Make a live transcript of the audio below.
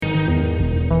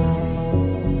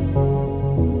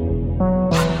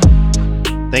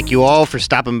Thank you all for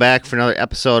stopping back for another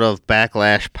episode of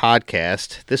Backlash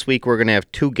Podcast. This week we're going to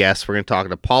have two guests. We're going to talk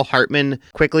to Paul Hartman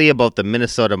quickly about the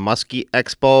Minnesota Muskie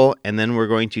Expo, and then we're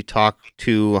going to talk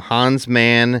to Hans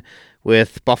Mann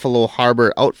with Buffalo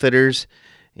Harbor Outfitters,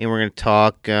 and we're going to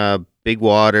talk Big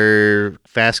Water,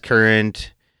 Fast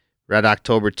Current, Red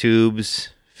October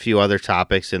Tubes, a few other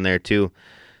topics in there too.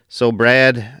 So,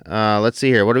 Brad, let's see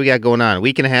here. What do we got going on? A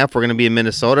week and a half, we're going to be in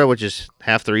Minnesota, which is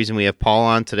half the reason we have Paul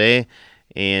on today.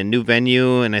 And new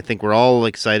venue, and I think we're all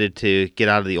excited to get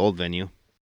out of the old venue.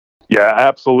 Yeah,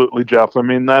 absolutely, Jeff. I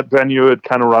mean, that venue had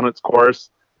kind of run its course.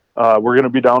 We're going to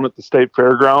be down at the State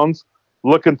Fairgrounds.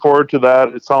 Looking forward to that.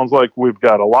 It sounds like we've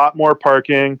got a lot more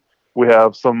parking. We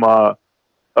have some a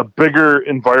bigger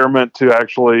environment to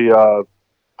actually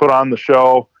put on the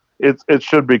show. It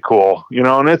should be cool, you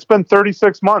know. And it's been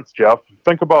 36 months, Jeff.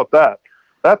 Think about that.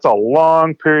 That's a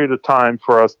long period of time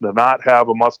for us to not have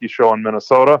a muskie show in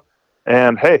Minnesota.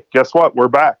 And hey, guess what? We're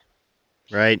back.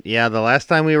 Right. Yeah. The last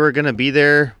time we were going to be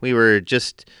there, we were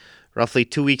just roughly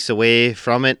 2 weeks away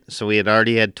from it. So we had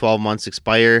already had 12 months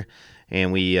expire,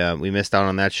 and we missed out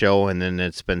on that show. And then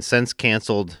it's been since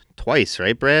canceled twice,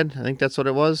 right, Brad? I think that's what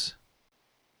it was.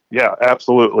 Yeah,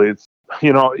 absolutely. It's,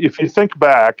 you know, if you think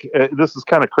back, this is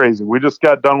kind of crazy. We just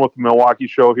got done with the Milwaukee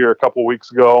show here a couple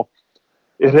weeks ago.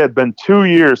 It had been 2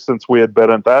 years since we had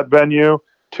been at that venue,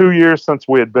 2 years since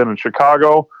we had been in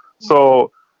Chicago.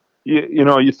 So, you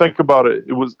know, you think about it,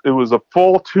 it was a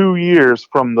full 2 years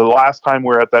from the last time we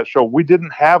were at that show. We didn't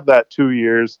have that 2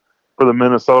 years for the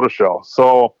Minnesota show.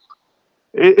 So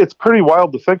it's pretty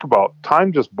wild to think about.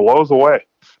 Time just blows away.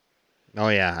 Oh,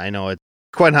 yeah, I know.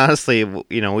 Quite honestly,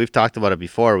 you know, we've talked about it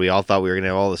before. We all thought we were going to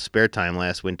have all the spare time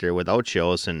last winter without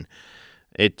shows, and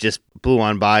it just blew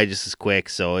on by just as quick.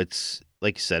 So it's,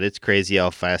 like you said, it's crazy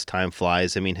how fast time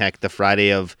flies. I mean, heck, the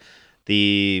Friday of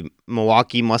the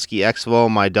Milwaukee Muskie Expo,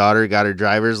 my daughter got her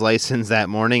driver's license that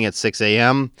morning at 6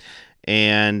 a.m.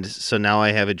 And so now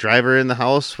I have a driver in the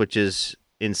house, which is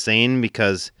insane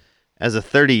because as a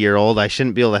 30-year-old, I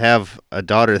shouldn't be able to have a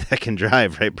daughter that can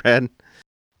drive, right, Brad?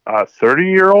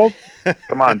 30-year-old?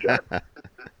 Come on, Jeff.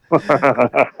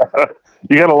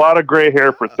 You got a lot of gray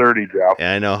hair for 30, Jeff.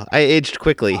 Yeah, I know. I aged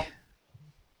quickly.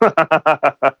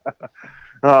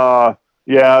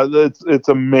 Yeah, it's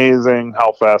amazing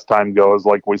how fast time goes,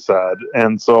 like we said.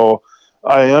 And so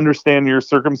I understand your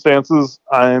circumstances.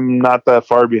 I'm not that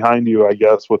far behind you, I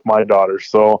guess, with my daughter.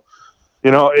 So,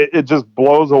 you know, it just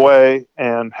blows away.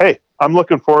 And, hey, I'm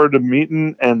looking forward to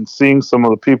meeting and seeing some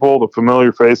of the people, the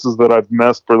familiar faces that I've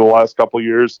missed for the last couple of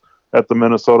years at the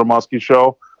Minnesota Muskie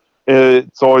Show.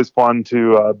 It's always fun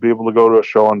to be able to go to a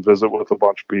show and visit with a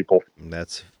bunch of people.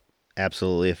 That's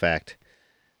absolutely a fact.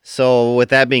 So with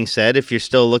that being said, if you're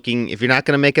not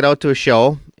going to make it out to a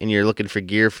show and you're looking for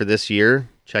gear for this year,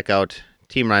 check out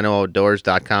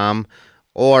TeamRhinoOutdoors.com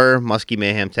or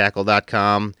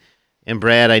MuskieMayhemTackle.com. And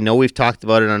Brad, I know we've talked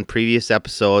about it on previous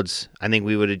episodes. I think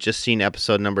we would have just seen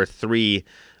episode number 3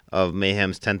 of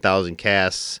Mayhem's 10,000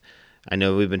 Casts. I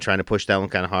know we've been trying to push that one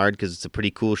kind of hard because it's a pretty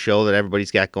cool show that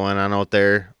everybody's got going on out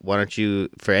there. Why don't you,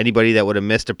 for anybody that would have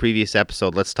missed a previous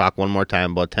episode, let's talk one more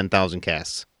time about 10,000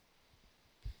 Casts.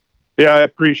 Yeah, I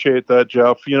appreciate that,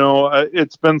 Jeff. You know,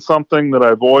 it's been something that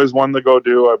I've always wanted to go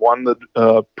do. I wanted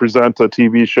to present a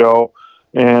TV show,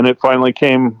 and it finally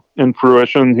came in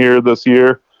fruition here this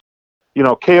year. You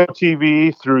know,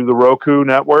 KOTV through the Roku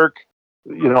network,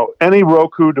 you know, any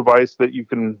Roku device that you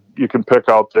can pick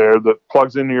out there that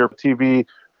plugs into your TV,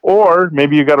 or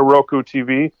maybe you got a Roku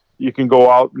TV, you can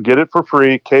go out and get it for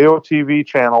free, KOTV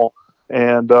channel,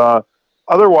 and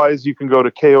otherwise, you can go to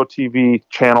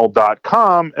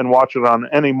kotvchannel.com and watch it on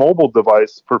any mobile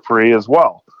device for free as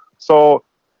well. So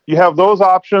you have those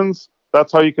options.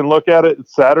 That's how you can look at it.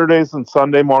 It's Saturdays and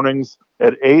Sunday mornings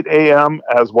at 8 a.m.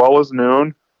 as well as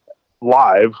noon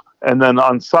live. And then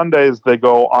on Sundays, they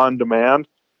go on demand.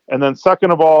 And then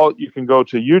second of all, you can go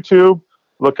to YouTube,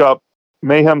 look up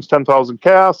Mayhem's 10,000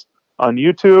 Cast on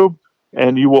YouTube,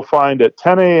 and you will find at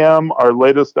 10 a.m. our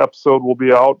latest episode will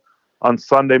be out on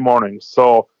Sunday mornings.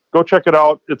 So go check it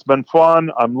out. It's been fun.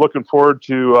 I'm looking forward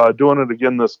to doing it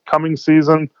again this coming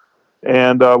season.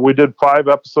 And we did 5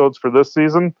 episodes for this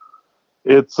season.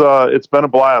 It's been a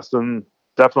blast and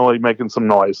definitely making some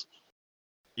noise.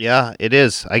 Yeah, it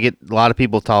is. I get a lot of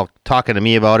people talking to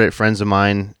me about it, friends of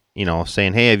mine, you know,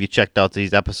 saying, hey, have you checked out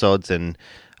these episodes? And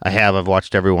I've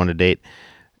watched every one to date.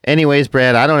 Anyways,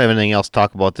 Brad, I don't have anything else to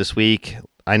talk about this week.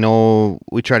 I know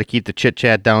we try to keep the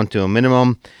chit-chat down to a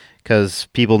minimum because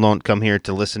people don't come here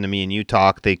to listen to me and you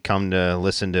talk. They come to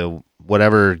listen to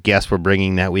whatever guests we're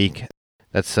bringing that week.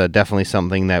 That's definitely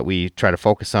something that we try to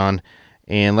focus on.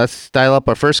 And let's dial up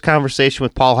our first conversation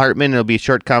with Paul Hartman. It'll be a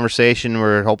short conversation.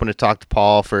 We're hoping to talk to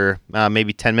Paul for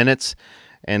maybe 10 minutes.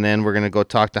 And then we're going to go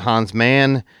talk to Hans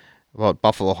Mann about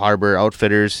Buffalo Harbor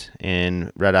Outfitters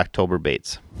and Red October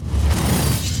Baits.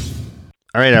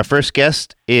 All right, our first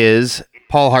guest is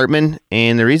Paul Hartman.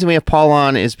 And the reason we have Paul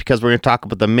on is because we're going to talk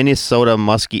about the Minnesota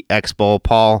Muskie Expo.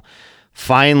 Paul,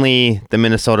 finally, the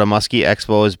Minnesota Muskie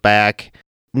Expo is back.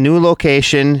 New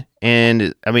location.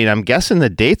 And, I mean, I'm guessing the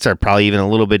dates are probably even a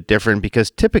little bit different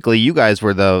because typically you guys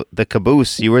were the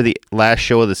caboose. You were the last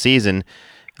show of the season.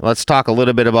 Let's talk a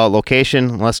little bit about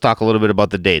location. Let's talk a little bit about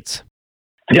the dates.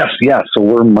 Yes, yeah. So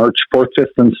we're March 4th, 5th,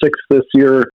 and 6th this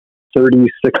year,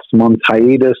 36-month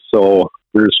hiatus. So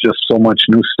there's just so much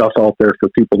new stuff out there for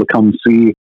people to come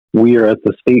see. We are at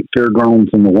the State Fairgrounds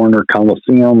in the Warner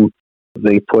Coliseum.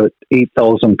 They put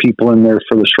 8,000 people in there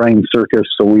for the Shrine Circus.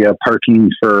 So we have parking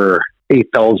for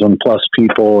 8,000 plus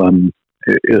people, and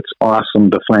it's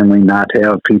awesome to finally not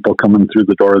have people coming through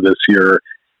the door this year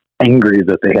angry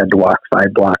that they had to walk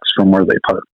 5 blocks from where they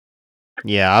parked.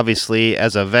 Yeah, obviously,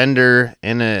 as a vendor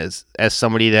and as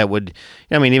somebody that would,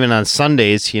 I mean, even on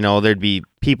Sundays, there'd be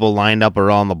people lined up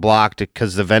around the block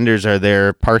because the vendors are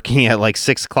there parking at like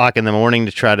 6 o'clock in the morning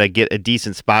to try to get a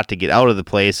decent spot to get out of the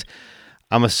place.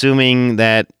 I'm assuming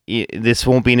that this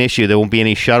won't be an issue. There won't be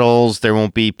any shuttles. There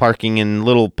won't be parking in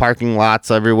little parking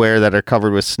lots everywhere that are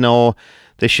covered with snow.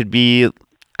 This should be,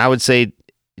 I would say,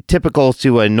 typical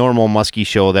to a normal muskie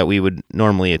show that we would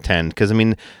normally attend. Because, I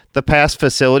mean, the past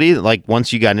facility, like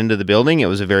once you got into the building, it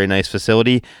was a very nice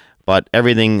facility. But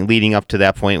everything leading up to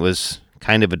that point was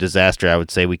kind of a disaster, I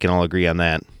would say. We can all agree on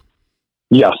that.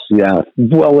 Yes, yeah.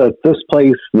 Well, at this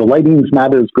place, the lighting's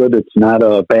not as good. It's not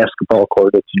a basketball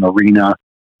court. It's an arena.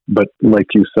 But like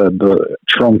you said, the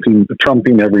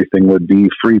trumping everything would be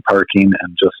free parking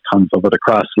and just tons of it.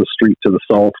 Across the street to the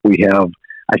south, we have,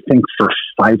 I think, for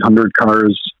 500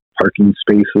 cars, parking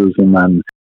spaces. And then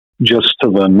just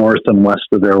to the north and west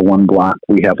of there, 1 block,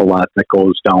 we have a lot that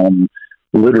goes down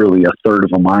literally a third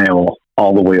of a mile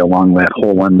all the way along that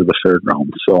whole end of the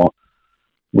fairground. So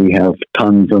we have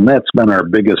tons, and that's been our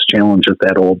biggest challenge at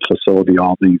that old facility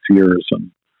all these years.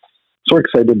 And so we're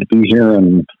excited to be here,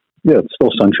 and yeah, it's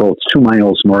still central. It's 2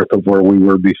 miles north of where we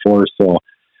were before, so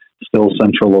still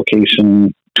central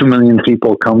location. 2 million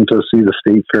people come to see the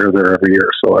state fair there every year,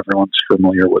 so everyone's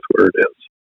familiar with where it is.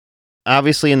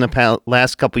 Obviously, in the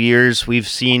last couple of years, we've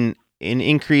seen an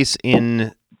increase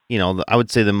in I would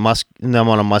say the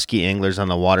amount of muskie anglers on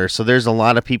the water. So there's a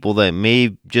lot of people that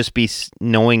may just be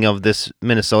knowing of this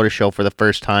Minnesota show for the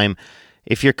first time.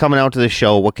 If you're coming out to the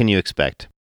show, what can you expect?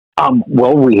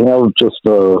 Well, we have just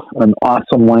an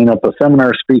awesome lineup of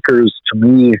seminar speakers. To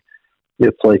me,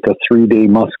 it's like a 3-day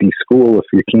muskie school. If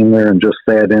you came there and just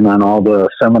sat in on all the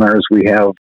seminars we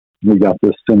have, we got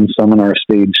this sim seminar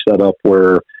stage set up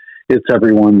where it's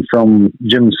everyone from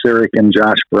Jim Sirik and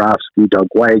Josh Borofsky, Doug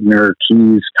Wagner,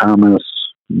 Keys, Thomas.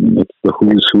 It's the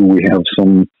who's who. We have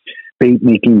some bait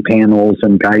making panels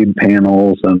and guide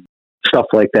panels and stuff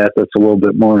like that that's a little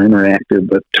bit more interactive.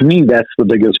 But to me, that's the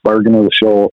biggest bargain of the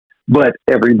show. But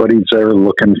everybody's there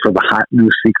looking for the hot new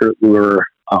secret lure,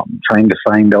 trying to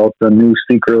find out the new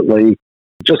secret lake,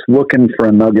 just looking for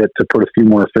a nugget to put a few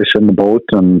more fish in the boat.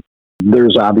 And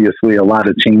there's obviously a lot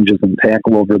of changes in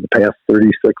tackle over the past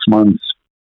 36 months.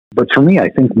 But for me, I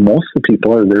think most of the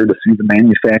people are there to see the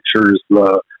manufacturers,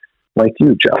 like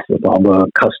you, Jeff, with all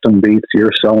the custom baits you're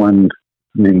selling.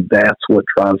 I mean, that's what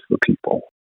draws the people.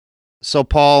 So,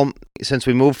 Paul, since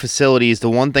we moved facilities, the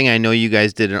one thing I know you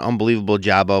guys did an unbelievable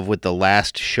job of with the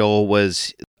last show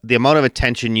was the amount of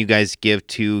attention you guys give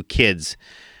to kids.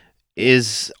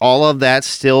 Is all of that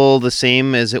still the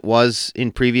same as it was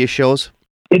in previous shows?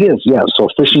 It is, yeah. So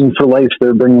Fishing for Life,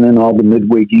 they're bringing in all the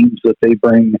midway games that they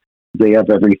bring. They have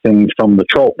everything from the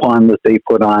trout pond that they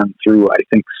put on through, I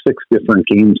think, 6 different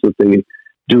games that they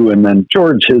do. And then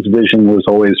George, his vision was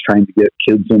always trying to get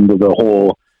kids into the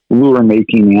whole lure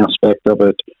making aspect of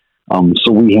it.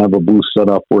 So we have a booth set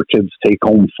up where kids take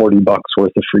home $40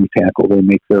 worth of free tackle. They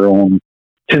make their own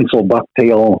tinsel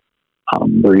bucktail.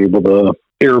 They're able to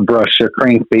airbrush a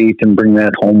crankbait and bring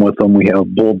that home with them. We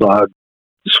have bulldog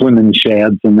swimming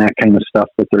shads and that kind of stuff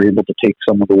that they're able to take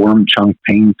some of the worm chunk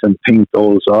paint and paint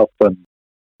those up. And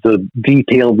the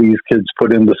detail these kids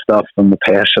put into stuff and the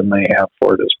passion they have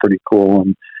for it is pretty cool.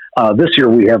 And this year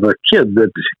we have a kid that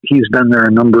he's been there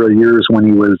a number of years when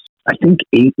he was, I think,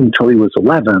 8 until he was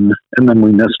 11. And then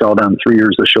we missed out on 3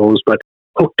 years of shows, but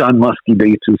Hooked on Muskie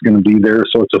Baits is going to be there.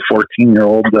 So it's a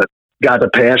 14-year-old that got a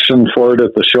passion for it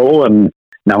at the show. And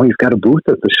now he's got a booth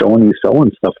at the show and he's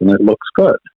selling stuff and it looks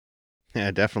good.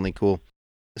 Yeah, definitely cool.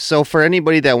 So for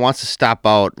anybody that wants to stop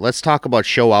out, let's talk about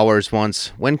show hours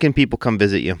once. When can people come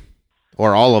visit you?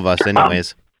 Or all of us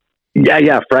anyways.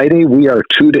 Yeah. Friday we are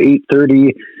 2 to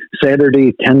 8:30.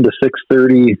 Saturday 10 to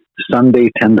 6:30. Sunday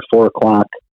 10 to 4 o'clock.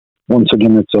 Once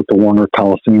again, it's at the Warner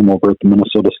Coliseum over at the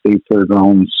Minnesota State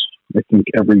Fairgrounds. I think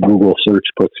every Google search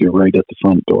puts you right at the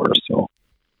front door. So.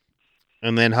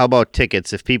 And then how about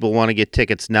tickets? If people want to get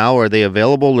tickets now, are they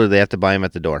available or do they have to buy them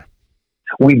at the door?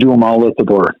 We do them all at the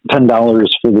door. $10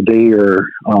 for the day or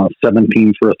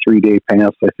 $17 for a 3-day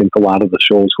pass. I think a lot of the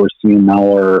shows we're seeing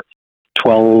now are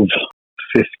 $12,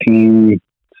 $15,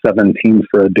 $17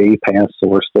 for a day pass. So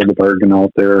we're still the bargain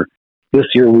out there. This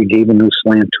year we gave a new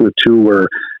slant to it too, where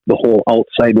the whole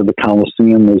outside of the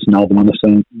Coliseum is now the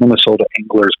Minnesota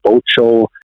Anglers Boat Show.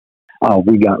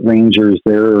 We got Rangers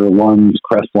there, Lunds,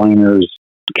 Crestliners,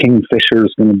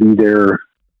 Kingfisher's going to be there.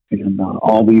 And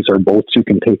all these are boats you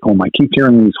can take home. I keep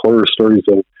hearing these horror stories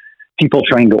of people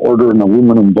trying to order an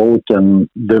aluminum boat and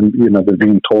then, they're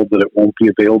being told that it won't be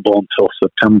available until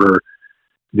September.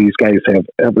 These guys have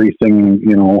everything,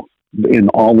 in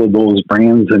all of those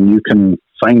brands, and you can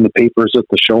sign the papers at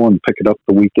the show and pick it up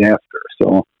the week after.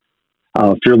 So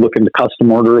if you're looking to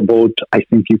custom order a boat, I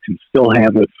think you can still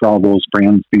have it for all those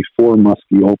brands before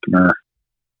Muskie Opener.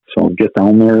 So get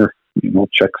down there,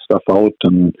 check stuff out.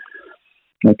 And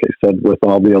like I said, with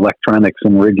all the electronics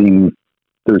and rigging,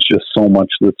 there's just so much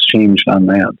that's changed on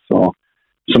that. So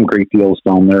some great deals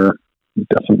down there. You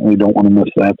definitely don't want to miss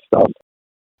that stuff.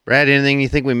 Brad, anything you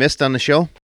think we missed on the show?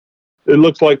 It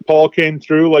looks like Paul came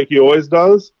through like he always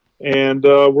does. And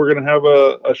we're going to have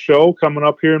a show coming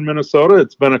up here in Minnesota.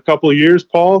 It's been a couple of years,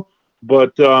 Paul,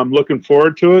 but I'm looking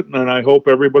forward to it. And I hope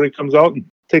everybody comes out and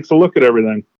takes a look at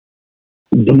everything.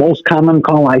 The most common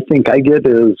call I think I get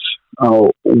is,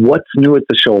 what's new at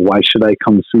the show? Why should I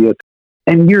come see it?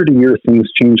 And year to year,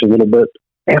 things change a little bit.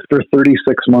 After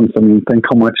 36 months, think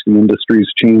how much the industry's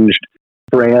changed.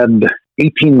 Brad,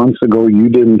 18 months ago, you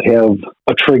didn't have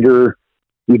a trigger.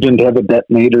 You didn't have a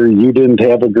detonator. You didn't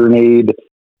have a grenade.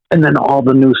 And then all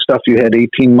the new stuff you had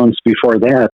 18 months before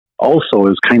that also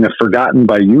is kind of forgotten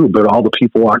by you, but all the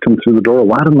people walking through the door, a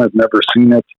lot of them have never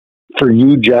seen it. For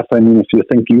you, Jeff, if you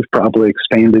think you've probably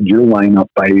expanded your lineup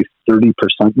by 30%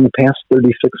 in the past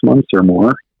 36 months or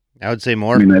more. I would say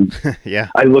more. Yeah.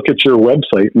 I look at your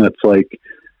website and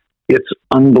it's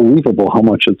unbelievable how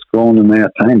much it's grown in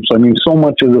that time. So, so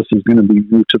much of this is going to be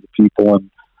new to the people. And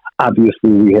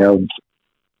obviously we have,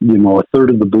 a third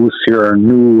of the booths here are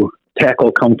new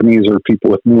tackle companies or people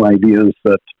with new ideas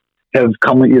that have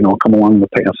come along the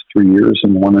past 3 years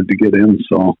and wanted to get in.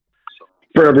 So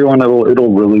for everyone,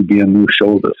 it'll really be a new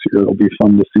show this year. It'll be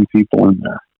fun to see people in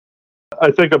there.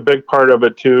 I think a big part of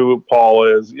it too, Paul,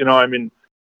 is,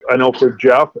 I know for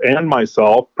Jeff and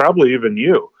myself, probably even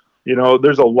you,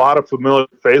 there's a lot of familiar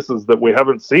faces that we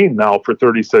haven't seen now for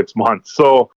 36 months.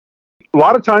 So a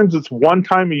lot of times it's one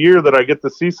time a year that I get to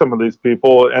see some of these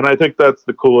people. And I think that's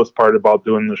the coolest part about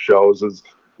doing the shows is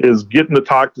getting to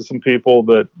talk to some people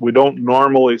that we don't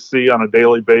normally see on a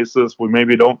daily basis. We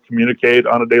maybe don't communicate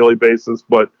on a daily basis,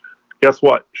 but guess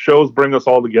what? Shows bring us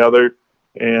all together,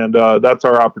 and that's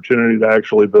our opportunity to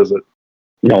actually visit.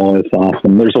 It's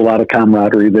awesome. There's a lot of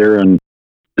camaraderie there, and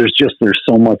there's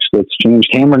so much that's changed.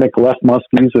 Hammernick left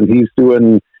Muskies, and he's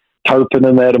doing tarpon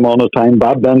in that amount of time.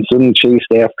 Bob Benson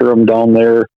chased after him down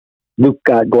there. Luke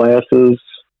got glasses.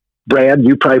 Brad,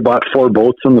 you probably bought 4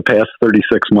 boats in the past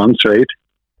 36 months, right?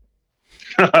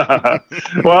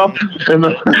 Well,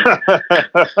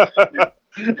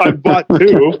 I bought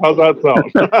 2. How's that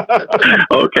sound?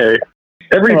 Okay.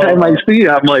 Every time I see you,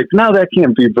 I'm like, no, that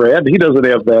can't be Brad. He doesn't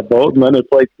have that boat. And then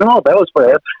it's like, no, that was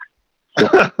Brad.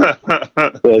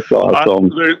 That's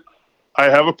awesome. I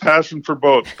have a passion for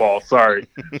boats, Paul. Sorry.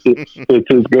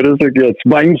 It's as good as it gets.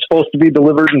 Mine's supposed to be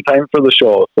delivered in time for the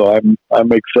show, so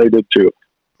I'm excited too.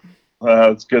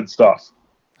 It's good stuff.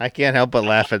 I can't help but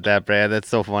laugh at that, Brad. That's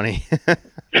so funny.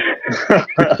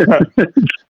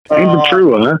 Ain't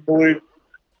true, huh?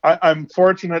 I'm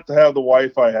fortunate to have the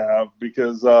wife I have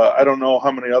because I don't know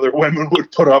how many other women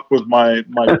would put up with my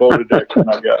boat addiction,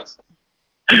 I guess.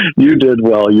 You did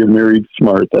well. You're married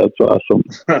smart. That's awesome.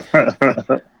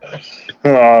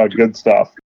 Good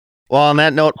stuff. Well, on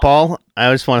that note, Paul,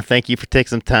 I just want to thank you for taking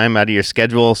some time out of your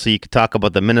schedule so you could talk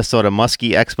about the Minnesota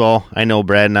Muskie Expo. I know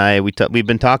Brad and I, we've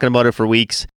been talking about it for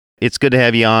weeks. It's good to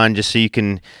have you on just so you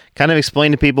can kind of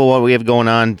explain to people what we have going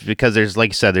on because there's,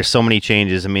 like you said, there's so many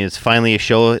changes. It's finally a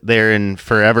show there in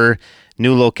forever,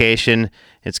 new location.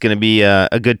 It's going to be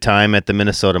a good time at the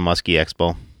Minnesota Muskie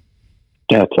Expo.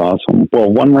 That's awesome. Well,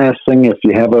 one last thing, if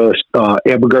you have a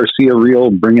Abu Garcia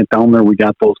reel, bring it down there. We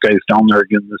got those guys down there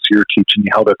again this year teaching you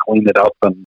how to clean it up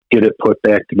and get it put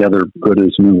back together good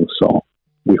as new. So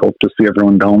we hope to see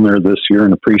everyone down there this year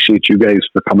and appreciate you guys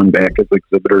for coming back as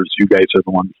exhibitors. You guys are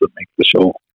the ones that make the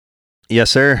show.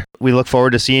 Yes, sir. We look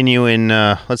forward to seeing you in,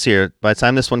 let's see here, by the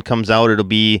time this one comes out, it'll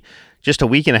be just a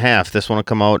week and a half. This one will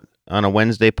come out on a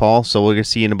Wednesday, Paul, so we're going to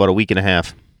see you in about a week and a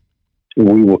half.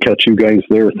 We will catch you guys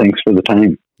there. Thanks for the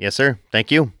time. Yes, sir.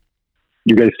 Thank you.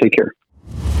 You guys take care.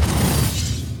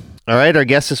 All right, our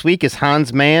guest this week is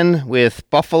Hans Mann with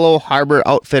Buffalo Harbor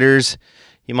Outfitters.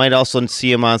 You might also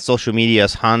see him on social media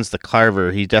as Hans the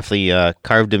Carver. He definitely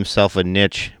carved himself a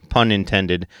niche, pun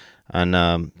intended,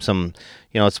 on some,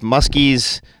 it's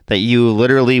muskies that you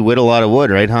literally whittle out of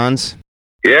wood, right, Hans?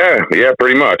 Yeah,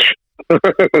 pretty much.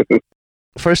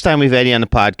 First time we've had you on the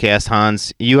podcast,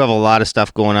 Hans. You have a lot of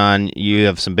stuff going on. You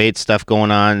have some bait stuff going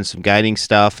on, some guiding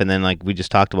stuff, and then like we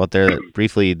just talked about there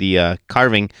briefly, the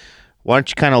carving. Why don't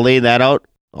you kind of lay that out,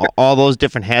 all those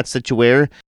different hats that you wear?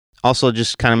 Also,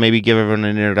 just kind of maybe give everyone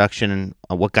an introduction and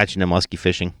what got you into muskie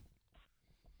fishing.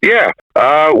 Yeah.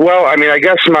 Well, I mean, I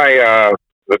guess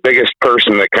the biggest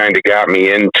person that kind of got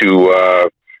me into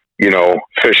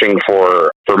fishing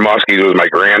for muskies was my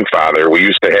grandfather. We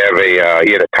used to have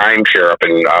he had a timeshare up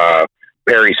in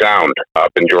Perry Sound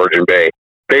up in Georgian Bay.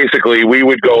 Basically, we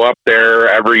would go up there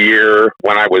every year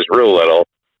when I was real little,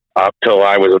 up till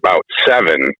I was about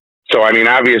 7. So, I mean,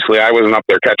 obviously I wasn't up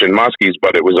there catching muskies,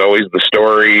 but it was always the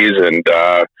stories, and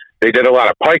they did a lot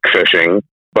of pike fishing,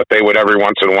 but they would every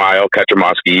once in a while catch a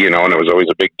muskie, and it was always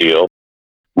a big deal.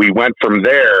 We went from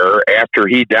there. After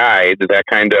he died, that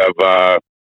kind of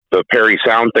the Perry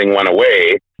Sound thing went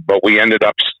away, but we ended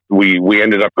up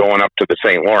going up to the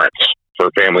St. Lawrence for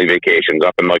family vacations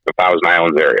up in like the Thousand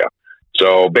Islands area.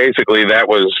 So basically that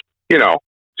was,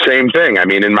 same thing. I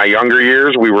mean, in my younger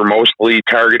years, we were mostly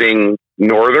targeting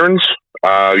northerns,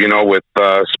 with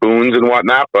spoons and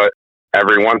whatnot, but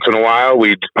every once in a while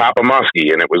we'd pop a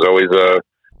muskie, and it was always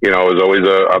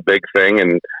a big thing.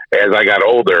 And as I got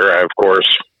older, I, of course,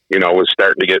 was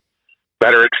starting to get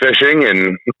better at fishing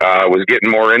and was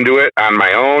getting more into it on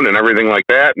my own and everything like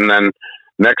that. And then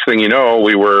next thing you know,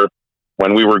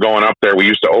 when we were going up there, we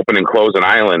used to open and close an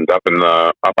island up on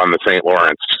the St.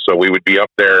 Lawrence. So we would be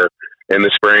up there in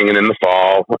the spring and in the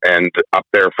fall and up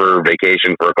there for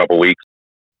vacation for a couple weeks.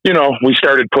 We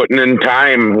started putting in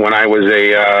time when I was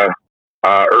a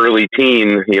early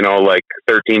teen, like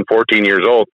 13, 14 years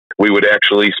old. We would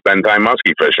actually spend time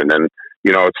muskie fishing, and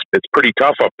it's pretty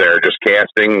tough up there, just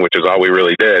casting, which is all we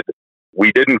really did.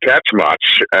 We didn't catch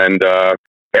much. And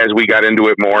as we got into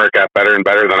it more, it got better and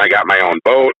better. Then I got my own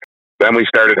boat. Then we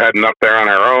started heading up there on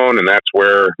our own. And that's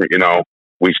where,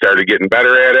 we started getting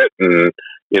better at it and,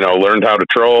 learned how to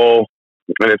troll.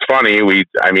 And it's funny.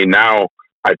 Now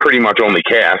I pretty much only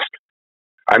cast.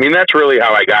 I mean, that's really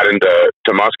how I got into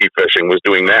muskie fishing, was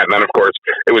doing that. And then, of course,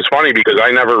 it was funny because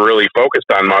I never really focused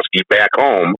on muskie back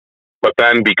home. But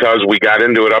then because we got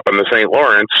into it up in the St.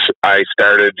 Lawrence, I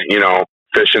started,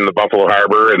 fishing the Buffalo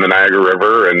Harbor and the Niagara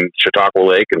River and Chautauqua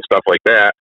Lake and stuff like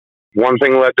that. One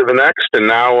thing led to the next. And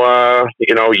now,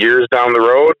 years down the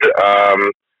road,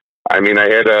 I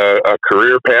had a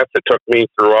career path that took me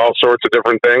through all sorts of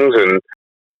different things. And,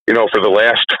 for the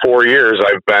last 4 years,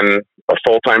 I've been a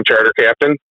full-time charter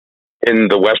captain in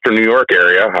the Western New York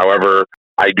area. However,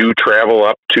 I do travel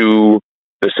up to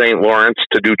the St. Lawrence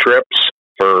to do trips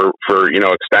for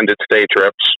extended stay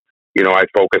trips. I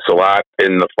focus a lot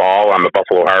in the fall on the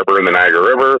Buffalo Harbor and the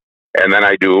Niagara River. And then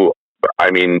I do,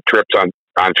 trips on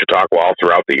Chautauqua all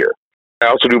throughout the year. I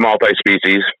also do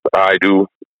multi-species. I do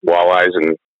walleyes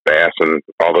and bass and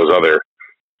all those other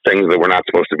things that we're not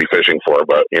supposed to be fishing for.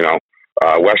 But,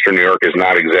 Western New York is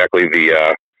not exactly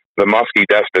the muskie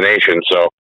destination. So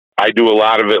I do a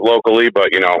lot of it locally, but,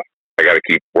 I got to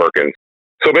keep working.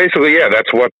 So basically, yeah,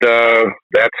 that's what, but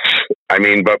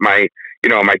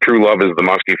my true love is the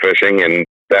muskie fishing. And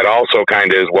that also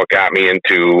kind of is what got me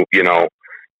into,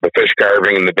 the fish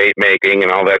carving and the bait making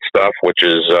and all that stuff, which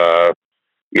is,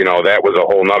 that was a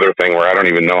whole nother thing where I don't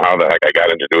even know how the heck I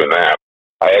got into doing that.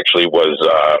 I actually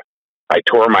I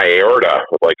tore my aorta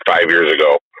like 5 years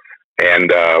ago.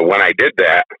 And when I did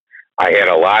that, I had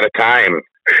a lot of time.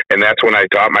 And that's when I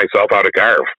taught myself how to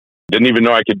carve. Didn't even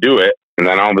know I could do it. And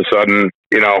then all of a sudden,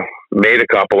 made a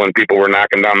couple and people were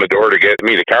knocking down the door to get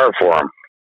me to carve for them.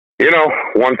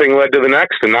 One thing led to the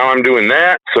next, and now I'm doing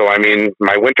that. So,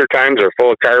 my winter times are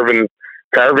full of carving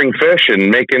fish and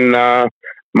making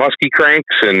musky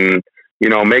cranks and,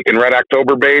 making red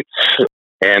October baits.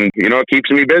 And, it keeps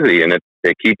me busy. And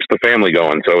it keeps the family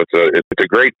going. So it's a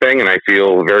great thing, and I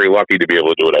feel very lucky to be able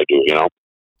to do what I do, you know?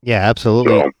 Yeah,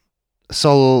 absolutely.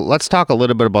 So let's talk a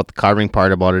little bit about the carving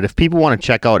part about it. If people want to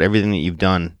check out everything that you've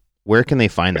done, where can they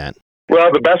find that? Well,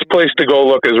 the best place to go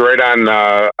look is right on,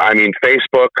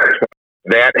 Facebook.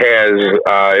 That has,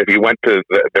 if you went to,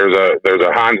 there's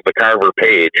a Hans the Carver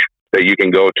page that you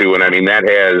can go to. And I mean, that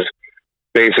has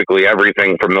basically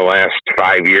everything from the last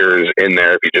 5 years in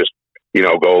there. If you just,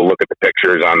 go look at the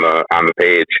pictures on the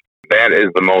page, that is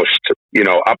the most,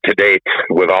 up to date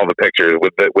with all the pictures.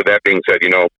 With that being said,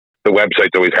 the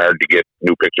website's always hard to get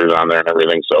new pictures on there and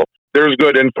everything. So there's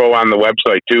good info on the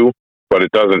website too, but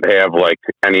it doesn't have like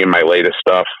any of my latest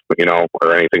stuff,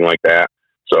 or anything like that.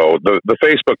 So the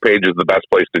Facebook page is the best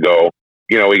place to go.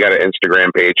 We got an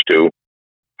Instagram page too,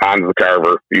 Hans the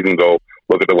Carver. You can go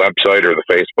look at the website or the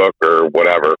Facebook or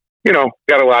whatever.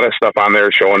 Got a lot of stuff on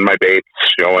there showing my baits,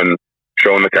 showing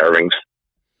the carvings.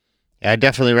 I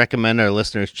definitely recommend our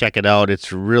listeners check it out.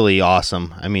 It's really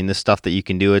awesome. I mean, the stuff that you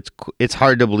can do, it's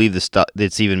hard to believe the stuff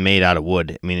that's even made out of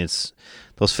wood. I mean,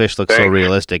 those fish look so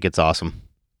realistic. It's awesome.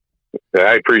 Yeah,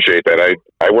 I appreciate that.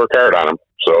 I work hard on them.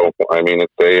 So, I mean,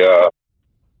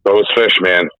 those fish,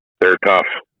 man, they're tough.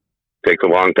 Takes a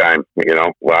long time,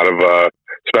 a lot of,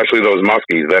 especially those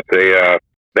muskies.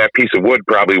 That piece of wood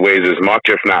probably weighs as much,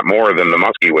 if not more, than the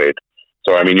muskie weighed.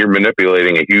 So, I mean, you're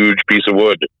manipulating a huge piece of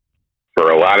wood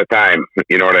for a lot of time.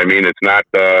 You know what I mean? It's not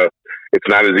as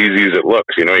easy as it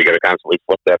looks. You got to constantly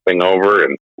flip that thing over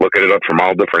and look at it up from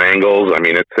all different angles. I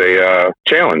mean, it's a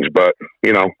challenge, but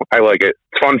I like it.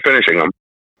 It's fun finishing them.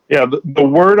 Yeah, the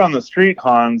word on the street,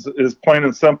 Hans, is plain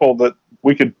and simple that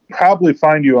we could probably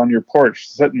find you on your porch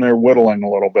sitting there whittling a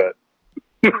little bit.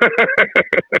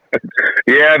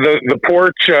 Yeah, the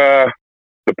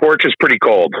porch is pretty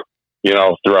cold,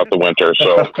 throughout the winter.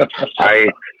 So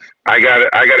I got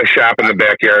a shop in the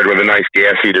backyard with a nice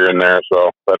gas heater in there.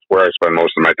 So that's where I spend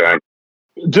most of my time.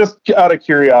 Just out of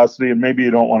curiosity, and maybe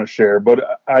you don't want to share,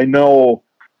 but I know,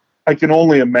 I can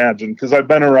only imagine, because I've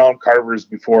been around carvers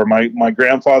before. My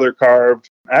grandfather carved.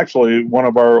 Actually, one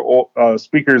of our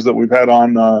speakers that we've had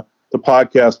on the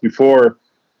podcast before,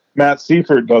 Matt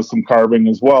Seifert, does some carving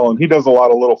as well, and he does a lot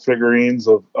of little figurines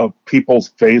of people's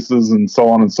faces and so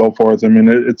on and so forth. I mean,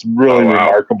 it's really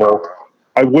remarkable.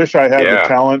 I wish I had the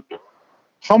talent.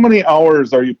 How many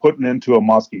hours are you putting into a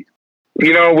muskie?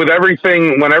 With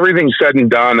everything, when everything's said and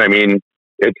done, I mean,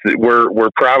 we're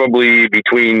probably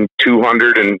between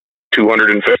 200 and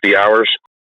 250 hours.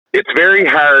 It's very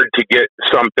hard to get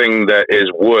something that is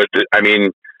wood. I mean,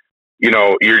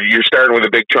 you're starting with a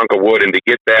big chunk of wood, and to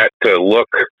get that to look,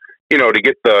 to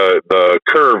get the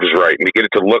curves right, and to get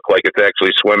it to look like it's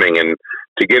actually swimming, and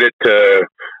to get it to,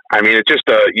 I mean, it's just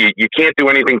you can't do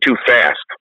anything too fast.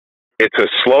 It's a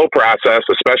slow process,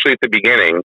 especially at the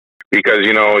beginning, because,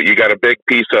 you got a big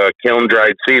piece of kiln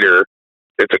dried cedar.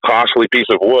 It's a costly piece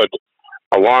of wood,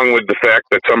 along with the fact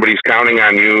that somebody's counting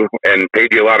on you and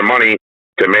paid you a lot of money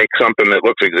to make something that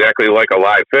looks exactly like a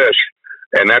live fish.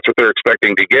 And that's what they're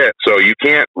expecting to get. So you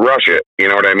can't rush it. You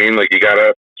know what I mean? Like, you got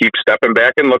to keep stepping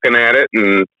back and looking at it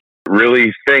and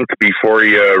really think before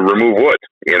you remove wood,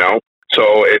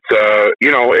 So it's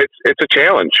a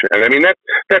challenge. And I mean,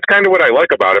 that's kind of what I like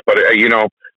about it. But,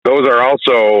 those are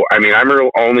also, I mean, I'm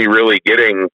only really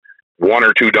getting 1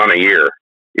 or 2 done a year,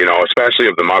 especially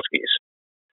of the muskies.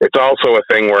 It's also a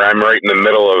thing where I'm right in the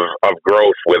middle of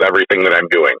growth with everything that I'm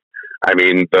doing. I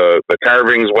mean, the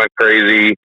carvings went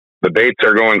crazy. The baits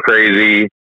are going crazy.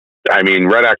 I mean,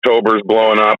 Red October's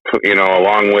blowing up,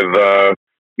 along with,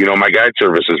 my guide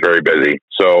service is very busy.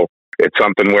 So it's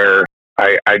something where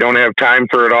I don't have time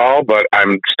for it all, but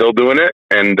I'm still doing it.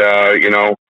 And,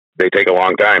 they take a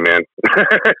long time, man.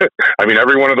 I mean,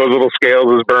 every one of those little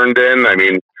scales is burned in. I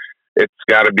mean, it's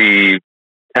got to be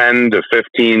 10 to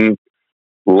 15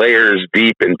 layers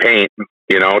deep in paint,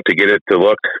 to get it to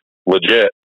look legit.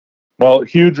 Well,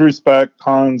 huge respect,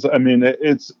 Hans. I mean,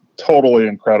 it's totally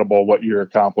incredible what you're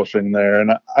accomplishing there.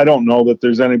 And I don't know that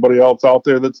there's anybody else out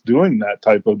there that's doing that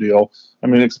type of deal. I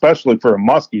mean, especially for a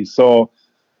muskie. So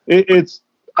it's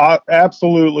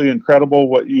absolutely incredible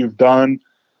what you've done.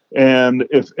 And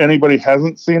if anybody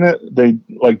hasn't seen it, they,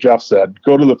 like Jeff said,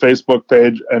 go to the Facebook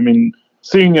page. I mean,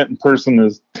 seeing it in person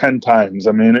is 10 times.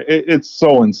 I mean, it's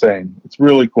so insane. It's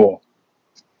really cool.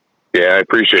 Yeah, I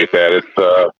appreciate that.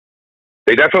 It's,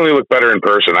 they definitely look better in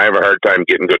person. I have a hard time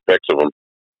getting good pics of them.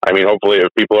 I mean, hopefully if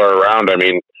people are around, I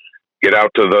mean, get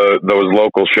out to those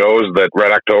local shows that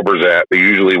Red October's at. They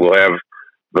usually will have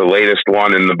the latest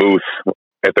one in the booth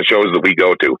at the shows that we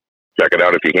go to. Check it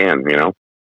out if you can,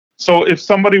 So if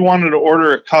somebody wanted to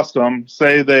order a custom,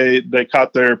 say they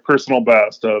caught their personal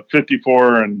best,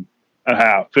 54 and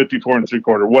 1/2, 54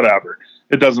 3/4, whatever.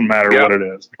 It doesn't matter Yep. what it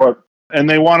is. And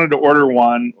they wanted to order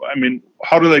one. I mean,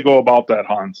 how do they go about that,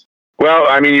 Hans? Well,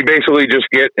 I mean, you basically just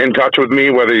get in touch with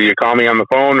me, whether you call me on the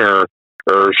phone or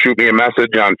shoot me a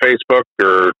message on Facebook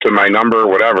or to my number,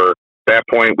 whatever. At that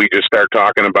point, we just start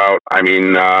talking about, I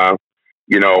mean,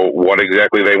 what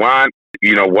exactly they want,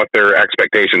 what their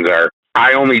expectations are.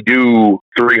 I only do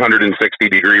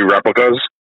 360-degree replicas.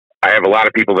 I have a lot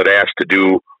of people that ask to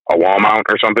do a wall mount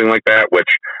or something like that, which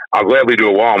I'll gladly do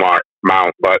a wall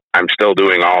mount, but I'm still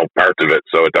doing all parts of it,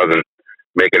 so it doesn't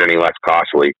make it any less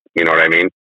costly. You know what I mean?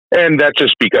 And that's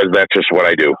just because that's just what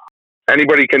I do.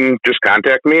 Anybody can just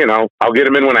contact me, and I'll get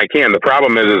them in when I can. The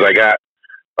problem is I got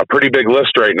a pretty big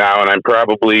list right now, and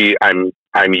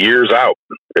I'm years out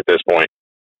at this point.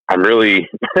 I'm really,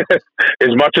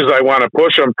 as much as I want to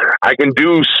push them, I can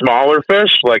do smaller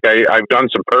fish. Like I've done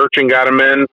some perch and got them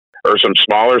in, or some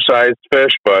smaller sized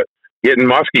fish, but getting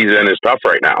muskies in is tough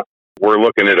right now. We're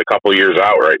looking at a couple years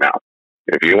out right now.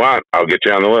 If you want, I'll get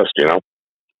you on the list,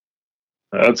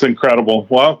 That's incredible.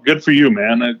 Well, good for you,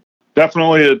 man.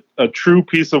 Definitely a true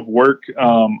piece of work.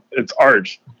 It's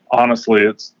art. Honestly,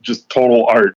 it's just total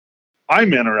art.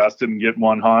 I'm interested in getting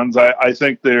one, Hans. I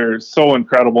think they're so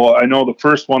incredible. I know the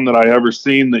first one that I ever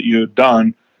seen that you had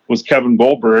done was Kevin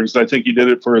Goldberg's. I think he did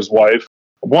it for his wife.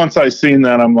 Once I seen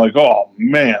that, I'm like, oh,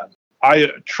 man. I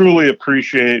truly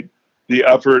appreciate the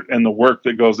effort and the work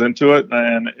that goes into it,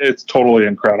 and it's totally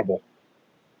incredible.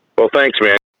 Well, thanks,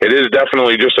 man. It is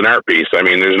definitely just an art piece. I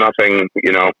mean, there's nothing,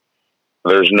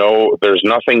 there's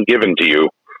nothing given to you.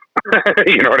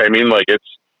 You know what I mean? Like, it's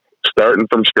starting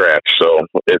from scratch. So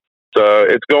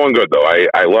it's going good though.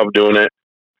 I love doing it.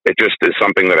 It just is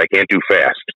something that I can't do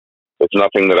fast. It's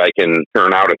nothing that I can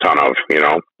turn out a ton of,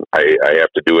 I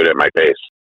have to do it at my pace.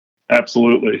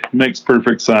 Absolutely. Makes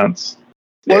perfect sense.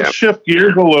 Let's shift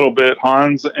gears a little bit,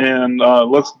 Hans, and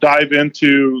let's dive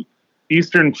into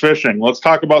Eastern fishing. Let's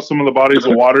talk about some of the bodies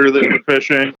of water that you're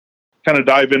fishing, kind of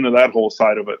dive into that whole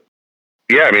side of it.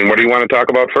 Yeah, I mean, what do you want to talk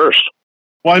about first?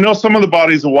 Well, I know some of the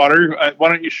bodies of water. Why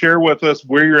don't you share with us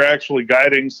where you're actually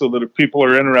guiding so that if people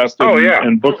are interested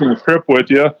in booking a trip with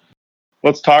you,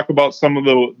 let's talk about some of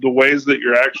the ways that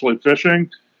you're actually fishing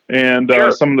and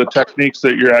some of the techniques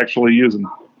that you're actually using.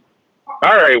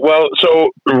 All right. Well,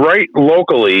 so right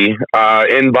locally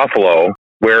in Buffalo,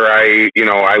 where I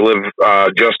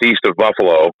live just east of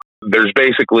Buffalo, there's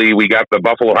basically, we got the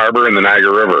Buffalo Harbor and the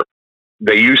Niagara River.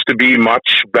 They used to be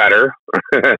much better.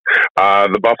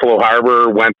 The Buffalo Harbor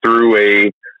went through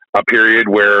a period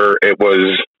where it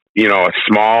was,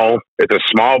 it's a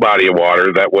small body of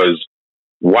water that was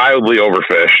wildly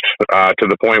overfished to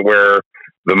the point where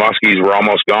the muskies were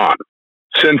almost gone.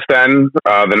 Since then,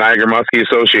 the Niagara Muskie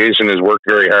Association has worked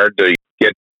very hard to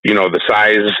get, the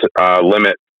size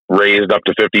limit raised up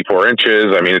to 54 inches.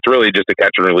 I mean, it's really just a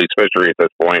catch and release fishery at this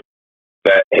point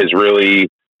that has really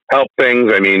helped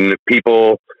things. I mean,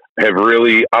 people have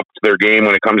really upped their game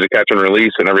when it comes to catch and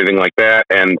release and everything like that,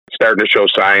 and starting to show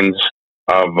signs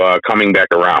of coming back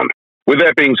around. With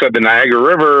that being said, the Niagara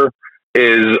River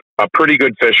is a pretty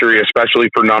good fishery, especially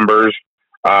for numbers.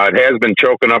 It has been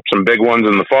choking up some big ones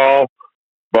in the fall,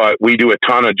 but we do a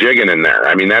ton of jigging in there.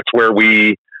 I mean, that's where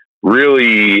we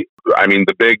really,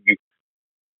 the big,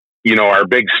 our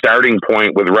big starting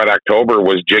point with Red October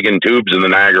was jigging tubes in the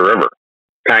Niagara River,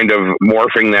 kind of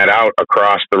morphing that out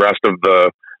across the rest of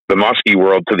the muskie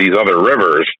world to these other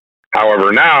rivers.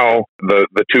 However, now the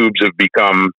tubes have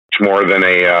become much more than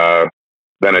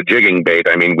a jigging bait.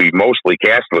 I mean, we mostly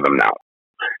cast with them now.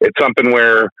 It's something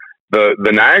where the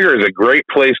Niagara is a great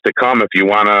place to come if you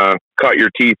want to cut your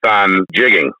teeth on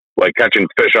jigging, like catching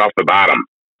fish off the bottom,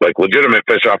 like legitimate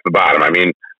fish off the bottom. I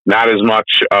mean, not as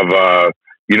much of a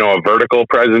vertical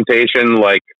presentation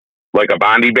like a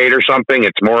Bondi bait or something.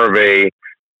 It's more of a,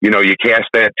 you cast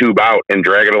that tube out and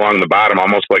drag it along the bottom,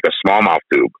 almost like a smallmouth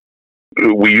tube.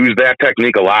 We use that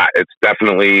technique a lot. It's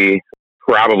definitely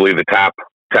probably the top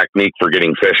technique for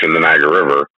getting fish in the Niagara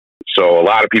River. So a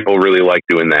lot of people really like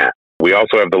doing that. We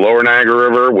also have the lower Niagara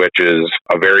River, which is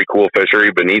a very cool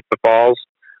fishery beneath the falls,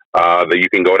 that you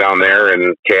can go down there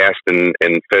and cast and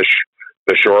fish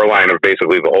the shoreline of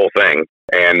basically the whole thing.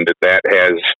 And that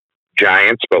has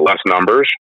giants, but less numbers.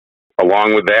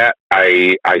 Along with that,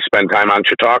 I spend time on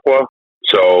Chautauqua.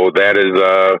 So that is,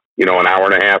 an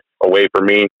hour and a half away from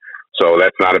me. So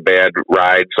that's not a bad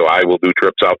ride. So I will do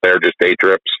trips out there, just day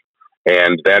trips.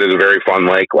 And that is a very fun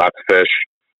lake, lots of fish,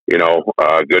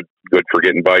 good for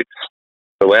getting bites.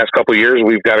 The last couple of years,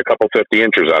 we've got a couple 50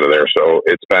 inches out of there. So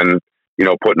it's been,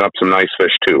 putting up some nice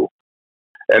fish too.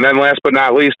 And then last but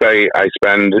not least, I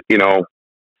spend,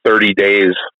 30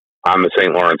 days on the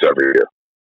St. Lawrence every year.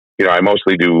 I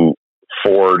mostly do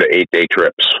 4 to 8 day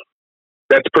trips.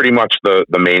 That's pretty much the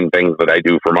main things that I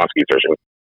do for muskie fishing.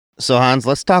 So Hans,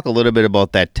 let's talk a little bit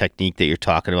about that technique that you're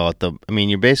talking about.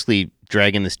 You're basically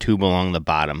dragging this tube along the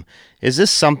bottom. Is this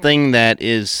something that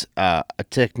is a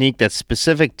technique that's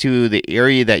specific to the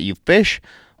area that you fish,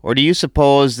 or do you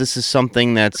suppose this is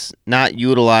something that's not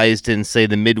utilized in, say,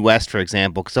 the Midwest, for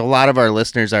example? Because a lot of our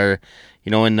listeners are,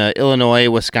 in the Illinois,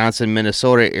 Wisconsin,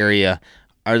 Minnesota area.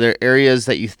 Are there areas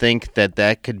that you think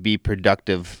that could be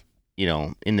productive,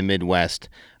 in the Midwest?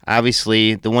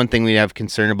 Obviously, the one thing we'd have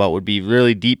concern about would be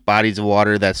really deep bodies of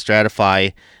water that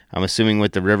stratify. I'm assuming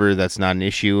with the river, that's not an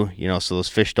issue, so those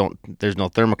fish there's no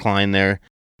thermocline there.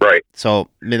 Right. So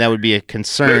that would be a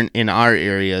concern in our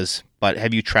areas, but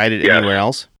have you tried it anywhere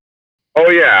else? Oh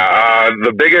yeah.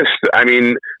 The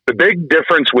big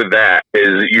difference with that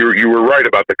is you were right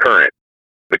about the current.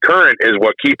 The current is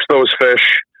what keeps those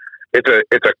fish. It's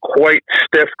a quite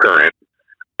stiff current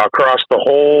across the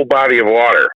whole body of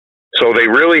water. So they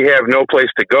really have no place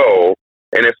to go.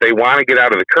 And if they want to get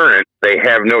out of the current, they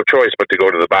have no choice but to go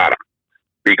to the bottom,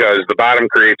 because the bottom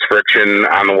creates friction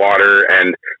on the water.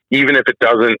 And even if it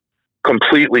doesn't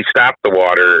completely stop the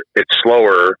water, it's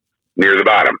slower near the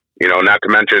bottom, not to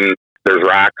mention there's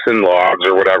rocks and logs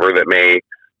or whatever that may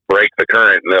break the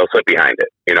current and they'll sit behind it,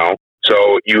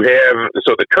 So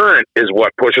the current is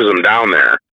what pushes them down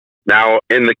there. Now,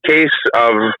 in the case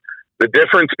of the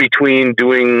difference between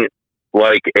doing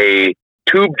like a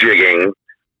tube jigging,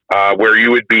 where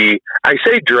you would be, I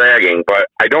say dragging, but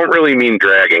I don't really mean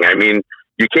dragging. I mean,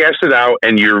 you cast it out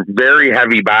and you're very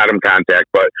heavy bottom contact,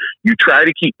 but you try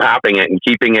to keep popping it and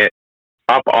keeping it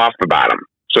up off the bottom.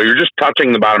 So you're just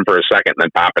touching the bottom for a second and then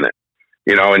popping it,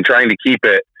 and trying to keep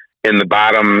it in the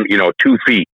bottom, 2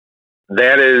 feet.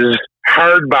 That is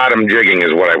hard bottom jigging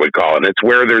is what I would call it. And it's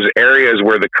where there's areas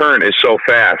where the current is so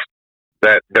fast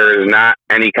that there is not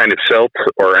any kind of silt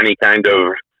or any kind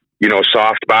of,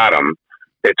 soft bottom.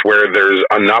 It's where there's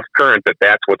enough current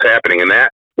that's what's happening. And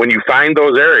that when you find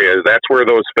those areas, that's where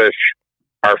those fish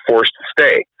are forced to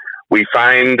stay. We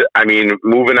find,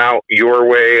 moving out your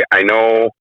way, I know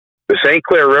the St.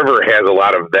 Clair River has a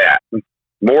lot of that,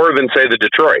 more than, say, the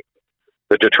Detroit.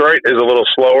 The Detroit is a little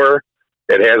slower.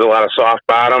 It has a lot of soft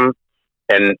bottom.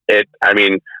 And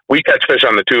we catch fish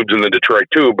on the tubes in the Detroit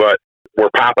too, but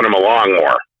we're popping them along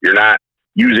more. You're not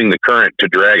using the current to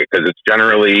drag it because it's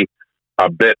generally a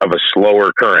bit of a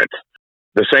slower current.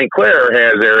 The St. Clair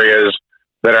has areas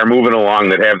that are moving along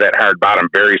that have that hard bottom,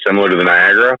 very similar to the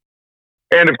Niagara.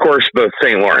 And of course, the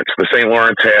St. Lawrence. The St.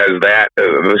 Lawrence has that.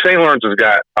 The St. Lawrence has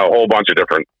got a whole bunch of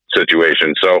different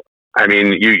situations. So,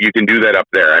 you can do that up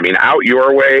there. Out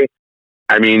your way,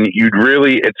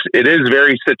 it is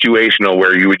very situational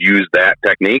where you would use that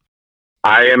technique.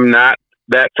 I am not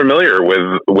that familiar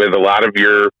with a lot of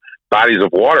your bodies of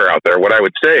water out there. What I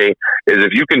would say is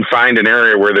if you can find an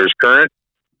area where there's current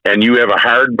and you have a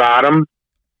hard bottom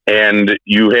and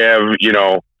you have,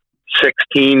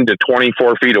 16 to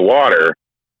 24 feet of water,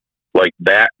 like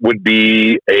that would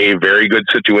be a very good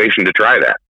situation to try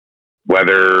that.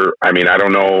 Whether, I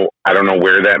don't know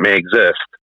where that may exist.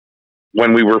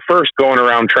 When we were first going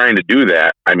around trying to do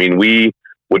that, we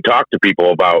would talk to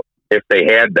people about if they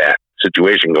had that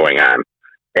situation going on.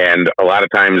 And a lot of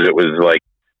times it was like,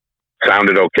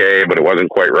 sounded okay, but it wasn't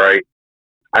quite right.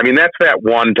 That's that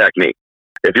one technique.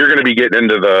 If you're going to be getting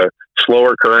into the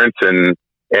slower currents and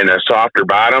a softer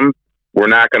bottom, we're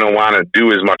not going to want to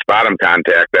do as much bottom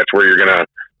contact. That's where you're going to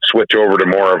switch over to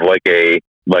more of like a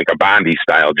Bondi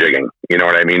style jigging. You know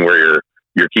what I mean? Where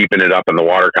you're keeping it up in the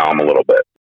water column a little bit.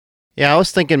 Yeah, I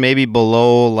was thinking maybe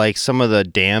below like some of the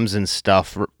dams and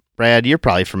stuff. Brad, you're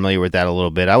probably familiar with that a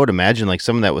little bit. I would imagine like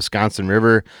some of that Wisconsin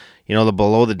River, the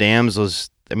below the dams was,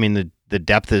 the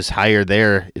depth is higher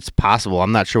there. It's possible.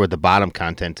 I'm not sure what the bottom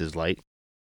content is like.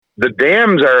 The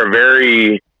dams are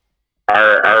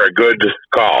a good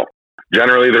call.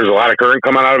 Generally, there's a lot of current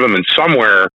coming out of them, and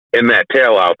somewhere in that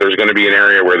tail out, there's going to be an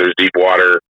area where there's deep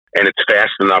water, and it's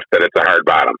fast enough that it's a hard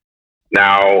bottom.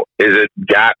 Now, is it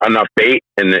got enough bait,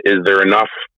 and is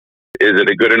it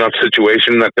a good enough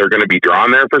situation that they're going to be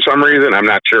drawn there for some reason? I'm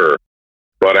not sure.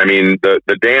 But,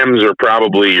 the dams are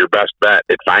probably your best bet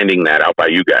at finding that out by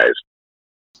you guys.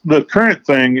 The current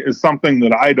thing is something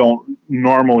that I don't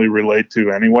normally relate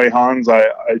to anyway, Hans. I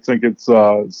think it's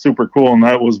super cool, and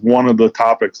that was one of the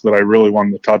topics that I really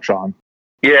wanted to touch on.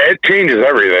 Yeah, it changes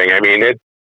everything.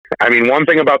 One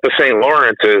thing about the St.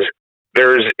 Lawrence is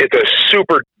it's a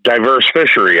super diverse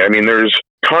fishery. There's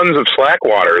tons of slack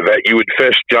water that you would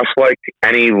fish just like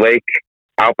any lake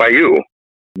out by you,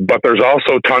 but there's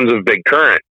also tons of big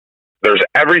current. There's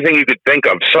everything you could think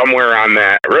of somewhere on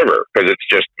that river because it's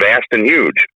just vast and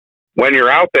huge. When you're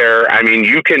out there, I mean,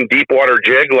 you can deep water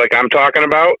jig like I'm talking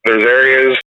about. There's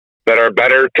areas that are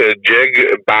better to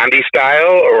jig Bondi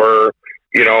style, or,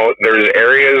 you know, there's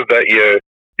areas that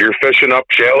you're fishing up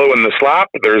shallow in the slop.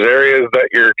 There's areas that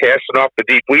you're casting off the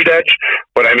deep weed edge.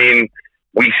 But I mean,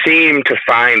 we seem to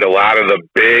find a lot of the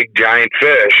big giant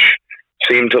fish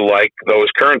seem to like those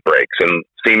current breaks and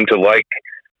seem to like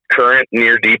current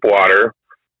near deep water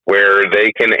where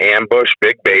they can ambush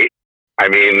big bait. I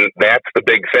mean, that's the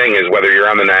big thing, is whether you're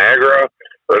on the Niagara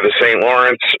or the St.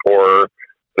 Lawrence or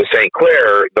the St.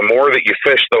 Clair, the more that you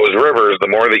fish those rivers, the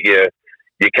more that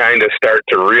you kind of start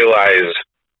to realize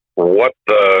what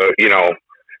the, you know,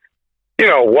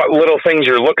 what little things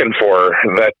you're looking for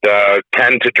that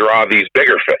tend to draw these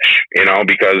bigger fish, you know,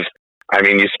 because, I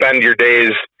mean, you spend your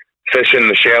days fishing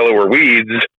the shallower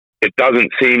weeds, it doesn't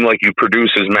seem like you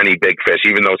produce as many big fish,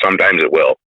 even though sometimes it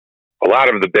will. A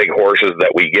lot of the big horses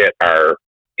that we get are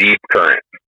deep current.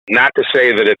 Not to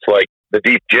say that it's like the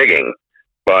deep jigging,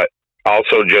 but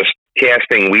also just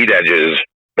casting weed edges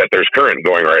that there's current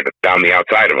going right down the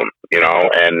outside of them, you know,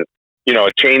 and, you know,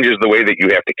 it changes the way that you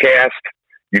have to cast.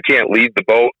 You can't lead the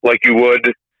boat like you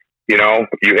would, you know,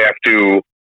 you have to,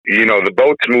 you know, the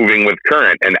boat's moving with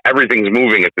current and everything's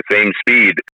moving at the same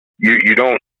speed.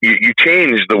 You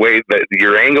change the way that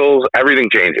your angles, everything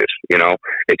changes, you know,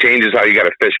 it changes how you got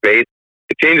to fish bait.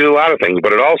 It changes a lot of things,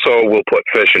 but it also will put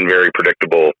fish in very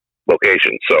predictable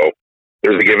locations. So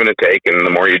there's a give and a take, and the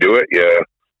more you do it,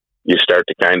 you start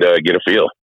to kind of get a feel.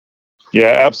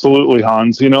 Yeah, absolutely,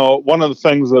 Hans. You know, one of the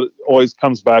things that always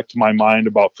comes back to my mind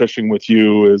about fishing with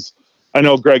you is, I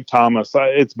know Greg Thomas,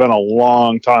 it's been a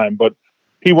long time, but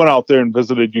he went out there and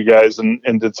visited you guys and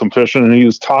did some fishing, and he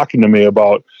was talking to me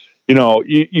about, you know,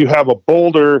 you have a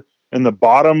boulder in the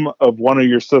bottom of one of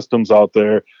your systems out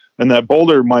there, and that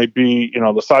boulder might be, you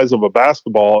know, the size of a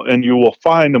basketball, and you will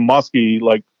find a muskie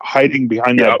like hiding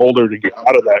behind that boulder to get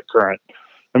out of that current.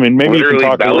 I mean, maybe literally you can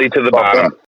talk belly to the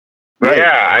bottom. Right.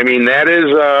 Yeah, I mean,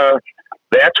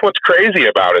 that's what's crazy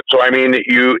about it. So I mean,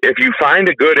 if you find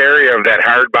a good area of that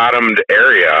hard bottomed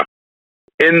area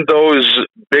in those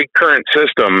big current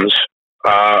systems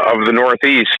of the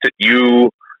Northeast,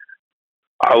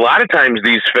 a lot of times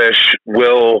these fish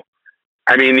will,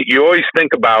 I mean, you always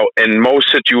think about, in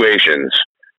most situations,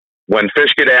 when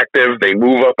fish get active, they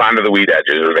move up onto the weed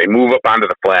edges or they move up onto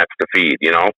the flats to feed,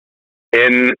 you know?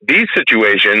 In these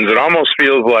situations, it almost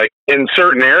feels like in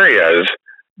certain areas,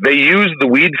 they use the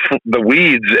weeds,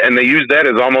 and they use that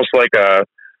as almost like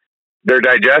they're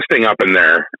digesting up in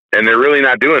there, and they're really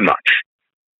not doing much.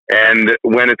 And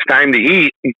when it's time to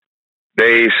eat,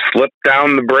 they slip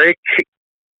down the break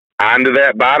onto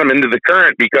that bottom into the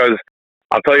current, because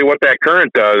I'll tell you what that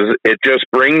current does. It just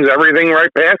brings everything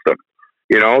right past them,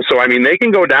 you know? So, I mean, they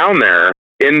can go down there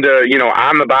into, you know,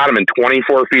 on the bottom in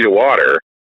 24 feet of water.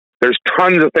 There's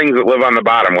tons of things that live on the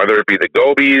bottom, whether it be the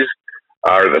gobies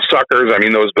or the suckers. I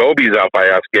mean, those gobies out by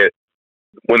us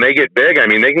when they get big, I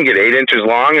mean, they can get 8 inches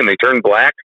long and they turn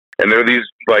black, and they're these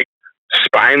like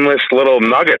spineless little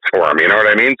nuggets for them. You know what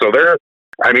I mean? So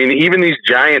even these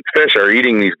giant fish are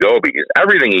eating these gobies.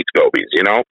 Everything eats gobies, you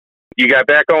know? You got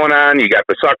that going on. You got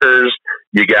the suckers.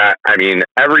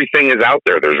 Everything is out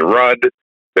there. There's rudd,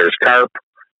 there's carp,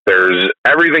 there's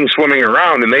everything swimming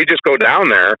around, and they just go down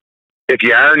there. If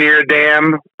you are near a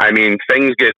dam, I mean,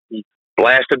 things get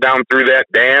blasted down through that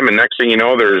dam, and next thing you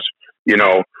know, there's, you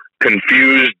know,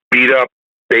 confused, beat up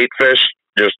bait fish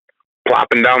just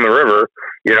plopping down the river.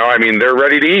 You know, I mean, they're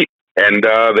ready to eat, and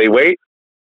they wait.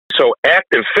 So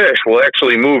active fish will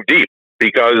actually move deep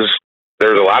because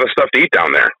there's a lot of stuff to eat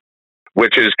down there,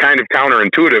 which is kind of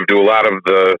counterintuitive to a lot of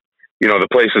the, you know, the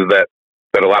places that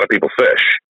a lot of people fish.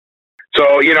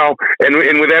 So, you know,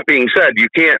 and with that being said, you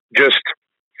can't just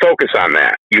focus on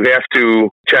that. You have to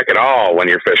check it all when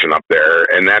you're fishing up there.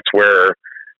 And that's where,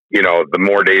 you know, the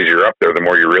more days you're up there, the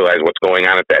more you realize what's going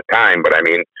on at that time. But I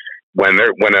mean, when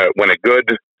a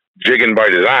good jig and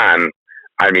bite is on,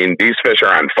 I mean, these fish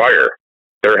are on fire.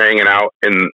 They're hanging out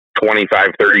in 25,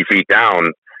 30 feet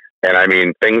down. And I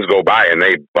mean, things go by and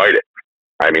they bite it.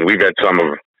 I mean, we've had some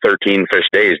of 13 fish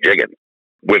days jigging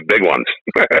with big ones.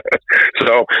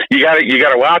 So you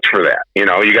gotta watch for that. You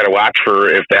know, you gotta watch for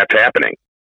if that's happening.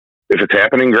 If it's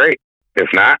happening, great. If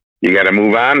not, you gotta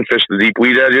move on, fish the deep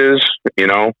weed edges, you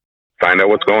know, find out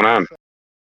what's going on.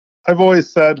 I've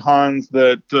always said, Hans,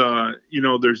 that, you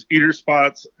know, there's eater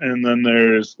spots and then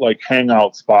there's like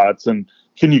hangout spots. And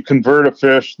can you convert a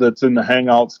fish that's in the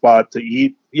hangout spot to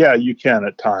eat? Yeah, you can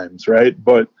at times, right?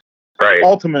 But right.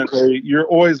 Ultimately, you're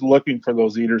always looking for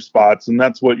those eater spots, and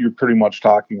that's what you're pretty much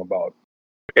talking about.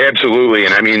 Absolutely.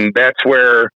 And I mean, that's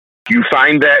where you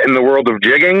find that in the world of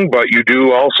jigging, but you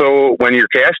do also when you're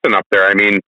casting up there. I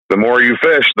mean, the more you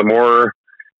fish, the more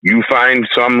you find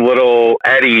some little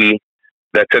eddy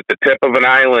that's at the tip of an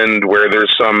island where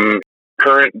there's some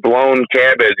current blown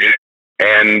cabbage.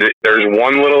 And there's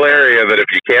one little area that if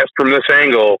you cast from this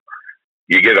angle,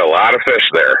 you get a lot of fish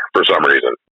there for some reason.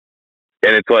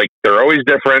 And it's like, they're always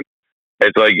different.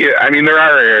 It's like, yeah, I mean, there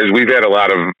are areas we've had a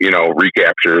lot of,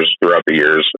 recaptures throughout the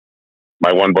years.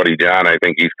 My one buddy, John, I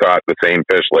think he's caught the same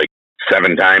fish like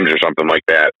 7 times or something like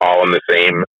that, all in the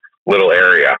same little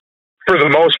area. For the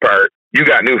most part, you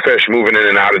got new fish moving in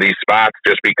and out of these spots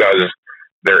just because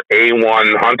they're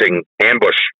A1 hunting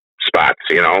ambush spots,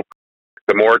 The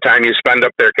more time you spend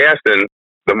up there casting,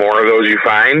 the more of those you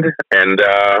find. And,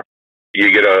 you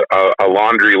get a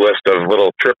laundry list of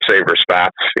little trip saver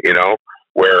spots,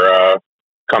 where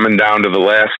coming down to the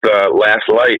last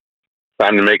light,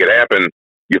 time to make it happen,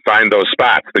 you find those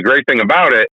spots. The great thing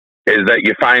about it is that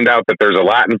you find out that there's a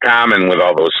lot in common with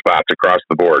all those spots across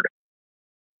the board.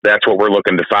 That's what we're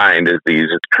looking to find is these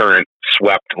current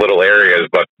swept little areas,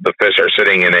 but the fish are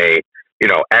sitting in a,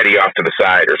 eddy off to the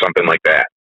side or something like that.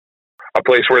 A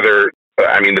place where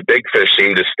the big fish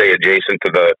seem to stay adjacent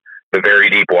to the very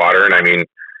deep water. And I mean,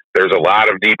 there's a lot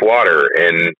of deep water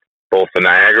in both the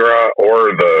Niagara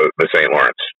or the St.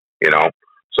 Lawrence,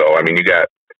 So, I mean, you got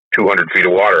 200 feet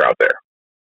of water out there.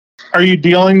 Are you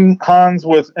dealing, Hans,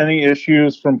 with any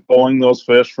issues from pulling those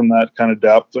fish from that kind of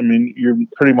depth? I mean, you're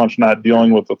pretty much not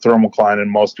dealing with the thermocline in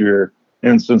most of your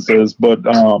instances, but,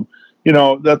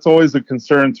 that's always a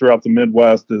concern throughout the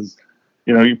Midwest is,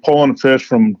 you're pulling fish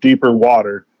from deeper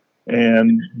water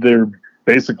and they're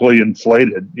basically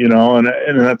inflated, and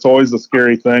that's always a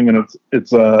scary thing. And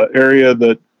it's a area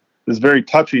that is very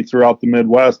touchy throughout the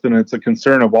Midwest, and it's a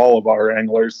concern of all of our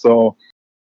anglers. So,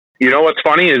 what's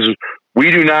funny is we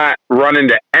do not run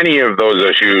into any of those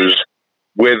issues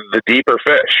with the deeper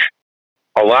fish.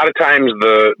 A lot of times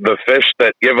the fish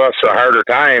that give us a harder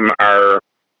time are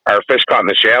fish caught in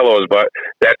the shallows, but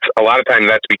that's a lot of times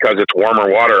that's because it's warmer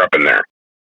water up in there.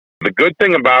 The good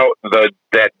thing about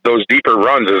those deeper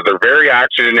runs is they're very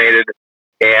oxygenated,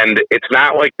 and it's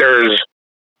not like there's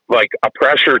like a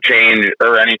pressure change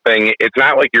or anything. It's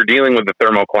not like you're dealing with the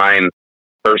thermocline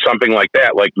or something like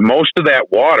that. Like most of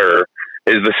that water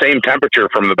is the same temperature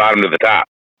from the bottom to the top.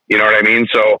 You know what I mean?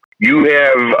 So you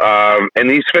have, and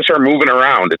these fish are moving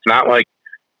around. It's not like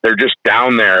they're just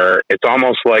down there. It's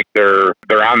almost like they're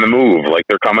on the move, like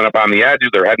they're coming up on the edge,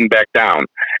 they're heading back down.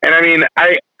 And I mean,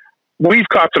 we've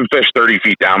caught some fish 30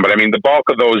 feet down, but I mean, the bulk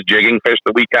of those jigging fish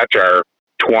that we catch are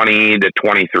 20 to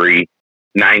 23,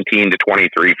 19 to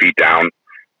 23 feet down.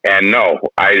 And no,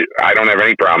 I don't have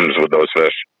any problems with those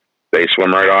fish. They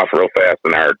swim right off real fast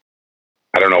and hard.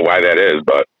 I don't know why that is,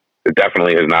 but it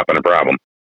definitely has not been a problem.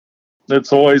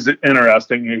 It's always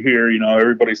interesting to hear,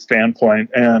 everybody's standpoint.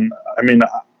 And I mean,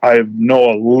 I know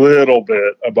a little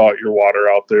bit about your water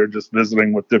out there, just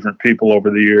visiting with different people over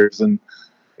the years. And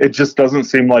it just doesn't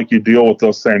seem like you deal with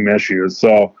those same issues.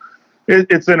 So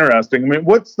it's interesting. I mean,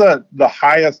 what's the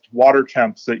highest water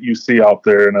temps that you see out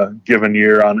there in a given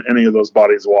year on any of those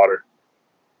bodies of water?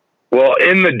 Well,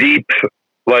 in the deep,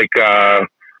 the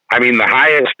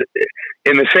highest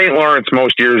in the St. Lawrence,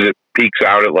 most years it peaks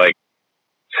out at like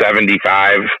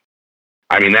 75.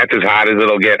 I mean, that's as hot as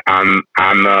it'll get on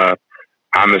the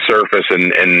surface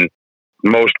in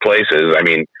most places. I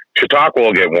mean, Chautauqua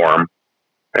will get warm.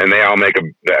 And they all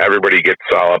everybody gets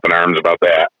all up in arms about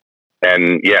that.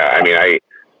 And yeah, I mean,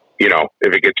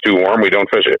 if it gets too warm, we don't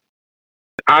fish it.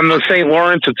 On the St.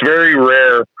 Lawrence, it's very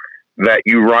rare that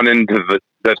you run into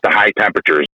the high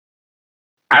temperatures.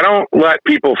 I don't let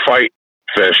people fight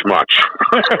fish much.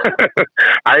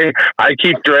 I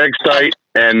keep drags tight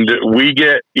and we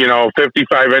get,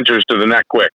 55 inches to the net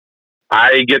quick.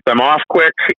 I get them off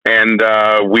quick and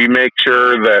we make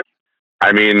sure that,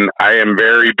 I am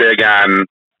very big on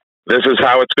this is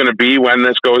how it's going to be when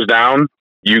this goes down.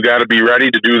 You got to be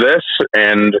ready to do this.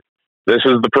 And this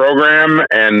is the program.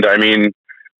 And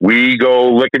we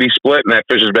go lickety split and that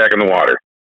fish is back in the water.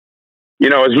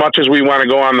 As much as we want to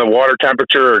go on the water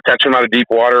temperature or catch them out of deep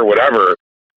water or whatever,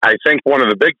 I think one of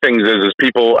the big things is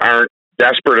people aren't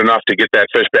desperate enough to get that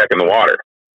fish back in the water.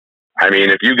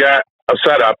 If you got a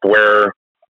setup where,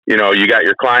 you got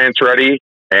your clients ready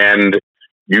and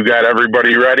you got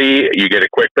everybody ready, you get a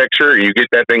quick picture, you get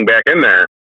that thing back in there.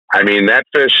 That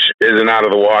fish isn't out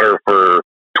of the water for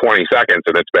 20 seconds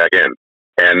and it's back in.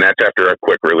 And that's after a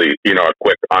quick release, a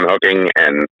quick unhooking.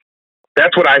 And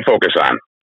that's what I focus on.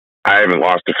 I haven't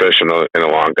lost a fish in a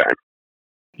long time.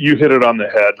 You hit it on the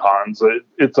head, Hans.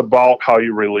 It's about how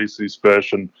you release these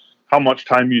fish and how much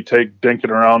time you take dinking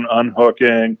around,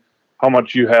 unhooking, how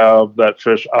much you have that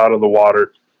fish out of the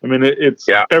water. I mean, it's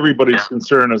everybody's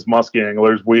concern as muskie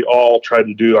anglers. We all try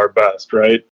to do our best,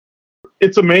 right?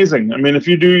 It's amazing. I mean, if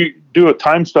you do a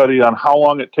time study on how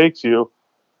long it takes you,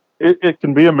 it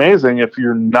can be amazing if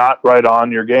you're not right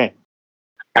on your game.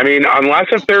 I mean, unless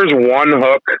if there's one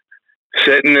hook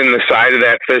sitting in the side of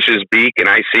that fish's beak and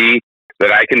I see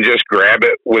that I can just grab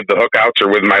it with the hook outs or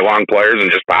with my long pliers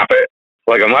and just pop it.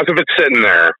 Like, unless if it's sitting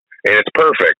there and it's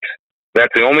perfect,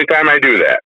 that's the only time I do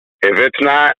that. If it's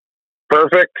not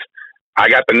perfect, I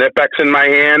got the Nip-X in my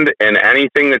hand, and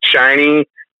anything that's shiny,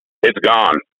 it's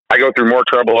gone. I go through more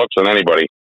treble hooks than anybody.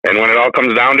 And when it all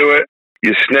comes down to it,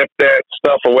 you snip that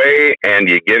stuff away and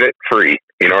you get it free.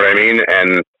 You know what I mean?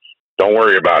 And don't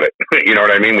worry about it. You know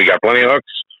what I mean? We got plenty of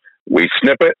hooks. We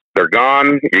snip it. They're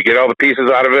gone. You get all the pieces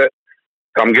out of it.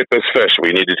 Come get this fish.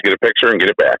 We need to get a picture and get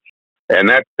it back. And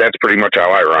that's pretty much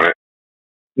how I run it.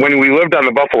 When we lived on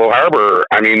the Buffalo Harbor,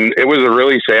 I mean, it was a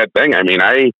really sad thing. I mean,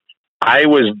 I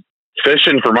was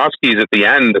fishing for muskies at the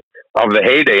end of the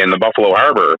heyday in the Buffalo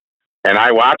Harbor, and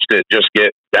I watched it just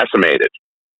get decimated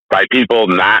by people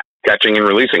not catching and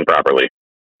releasing properly.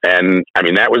 And I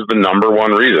mean, that was the number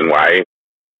one reason why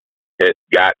it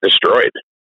got destroyed.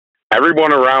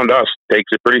 Everyone around us takes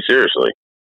it pretty seriously.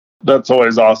 That's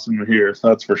always awesome to hear.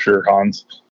 That's for sure, Hans.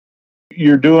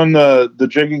 You're doing the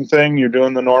jigging thing. You're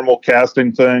doing the normal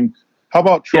casting thing. How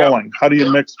about trolling? Yep. How do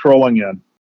you mix trolling in?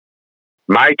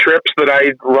 My trips that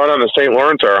I run on the St.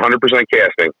 Lawrence are 100%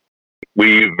 casting.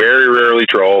 We very rarely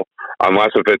troll unless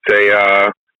if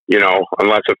it's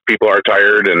unless if people are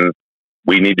tired and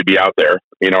we need to be out there,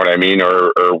 you know what I mean?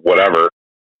 Or whatever.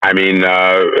 I mean,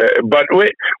 but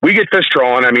we get fish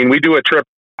trolling. I mean, we do a trip.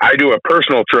 I do a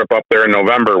personal trip up there in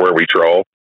November where we troll.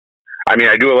 I mean,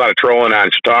 I do a lot of trolling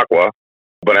on Chautauqua,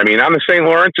 but I mean, on the St.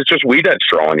 Lawrence, it's just weed edge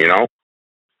trolling, you know?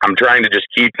 I'm trying to just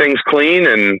keep things clean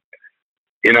and,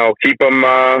 you know, keep them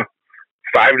 5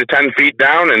 to 10 feet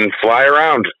down and fly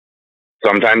around.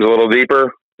 Sometimes a little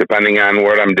deeper, depending on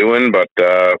what I'm doing, but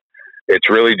it's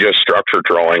really just structure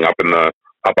trolling up on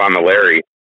the Larry.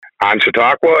 On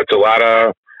Chautauqua, it's a lot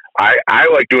of, I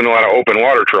like doing a lot of open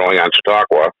water trolling on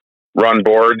Chautauqua. Run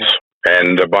boards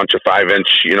and a bunch of 5-inch,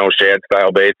 shad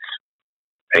style baits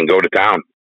and go to town.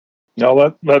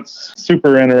 No, that's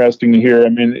super interesting to hear. I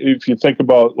mean, if you think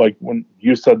about like when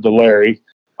you said the Larry,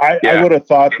 I would have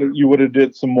thought that you would have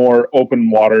did some more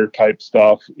open water type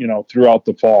stuff, throughout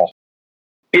the fall.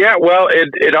 Yeah, well,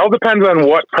 it all depends on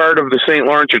what part of the St.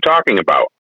 Lawrence you're talking about.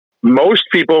 Most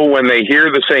people, when they hear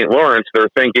the St. Lawrence, they're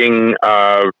thinking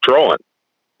trolling.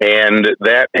 And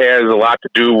that has a lot to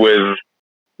do with,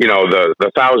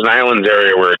 the Thousand Islands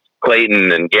area where it's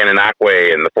Clayton and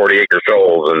Gananoque and the 40-acre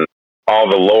shoals and all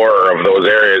the lore of those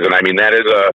areas. And I mean, that is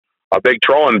a big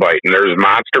trolling bite, and there's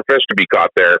monster fish to be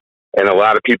caught there. And a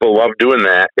lot of people love doing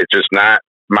that. It's just not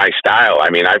my style.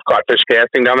 I mean, I've caught fish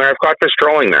casting down there. I've caught fish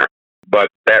trolling there. But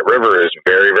that river is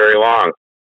very, very long,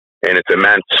 and it's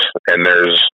immense, and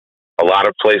there's a lot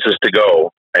of places to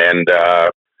go. And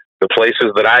the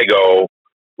places that I go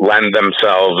lend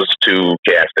themselves to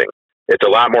casting. It's a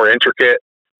lot more intricate.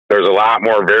 There's a lot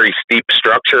more very steep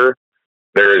structure.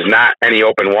 There is not any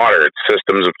open water. It's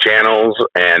systems of channels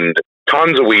and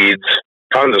tons of weeds,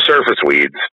 tons of surface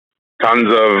weeds,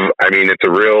 it's a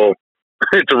real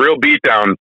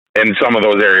beatdown in some of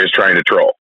those areas trying to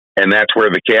troll. And that's where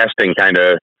the casting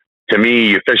to me,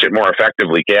 you fish it more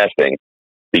effectively casting,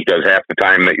 because half the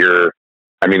time that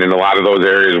in a lot of those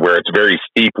areas where it's very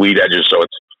steep weed edges, so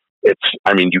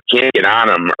you can't get on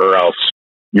them or else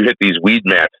you hit these weed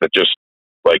mats that just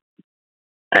like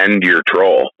end your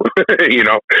troll.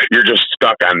 You're just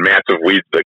stuck on mats of weeds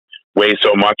that weigh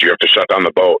so much you have to shut down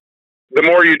the boat. The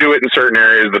more you do it in certain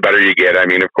areas, the better you get. I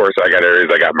mean, of course, I got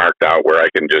areas I got marked out where I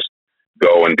can just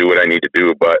go and do what I need to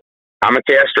do, but I'm a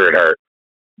caster at heart.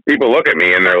 People look at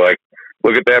me and they're like,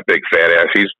 look at that big fat ass.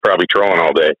 He's probably trolling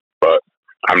all day, but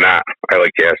I'm not. I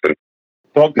like casting.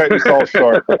 Don't cut yourself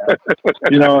short.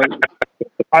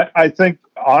 I think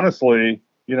honestly,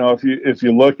 if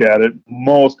you look at it,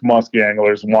 most muskie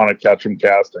anglers want to catch them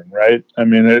casting, right? I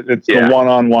mean, it's the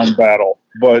one-on-one battle.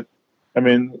 But I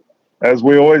mean, as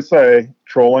we always say,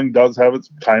 trolling does have its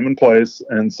time and place,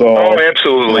 and so. Oh,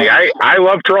 absolutely! I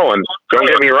love trolling. Don't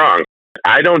get me wrong.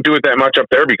 I don't do it that much up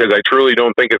there because I truly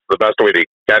don't think it's the best way to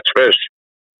catch fish.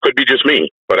 Could be just me,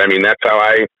 but I mean, that's how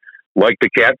I like to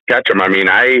catch them. I mean,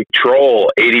 I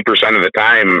troll 80% of the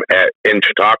time in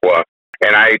Chautauqua,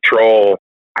 and I troll,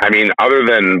 other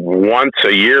than once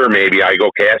a year, maybe I go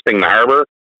casting the harbor.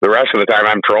 The rest of the time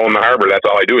I'm trolling the harbor. That's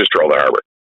all I do is troll the harbor.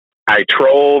 I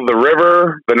troll the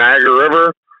river, the Niagara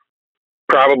River,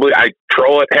 I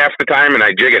troll it half the time and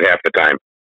I jig it half the time.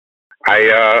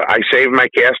 I save my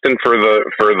casting for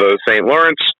the St.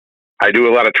 Lawrence. I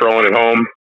do a lot of trolling at home.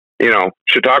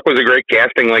 Chautauqua's a great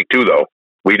casting lake too, though.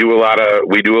 We do a lot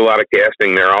of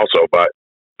casting there also, but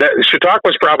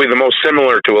Chautauqua's probably the most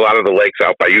similar to a lot of the lakes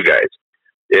out by you guys.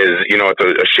 It's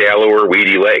a shallower,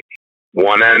 weedy lake.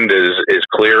 One end is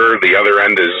clearer, the other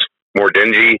end is more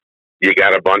dingy. You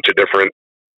got a bunch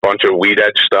of weed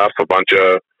edge stuff, a bunch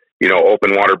of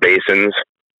open water basins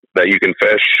that you can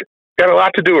fish. Got a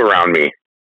lot to do around me.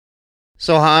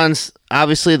 So Hans,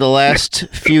 obviously the last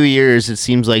few years, it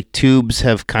seems like tubes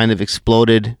have kind of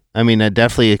exploded. I mean, it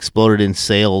definitely exploded in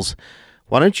sales.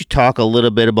 Why don't you talk a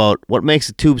little bit about what makes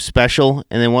a tube special,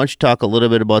 and then why don't you talk a little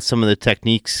bit about some of the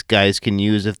techniques guys can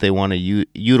use if they want to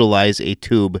utilize a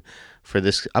tube for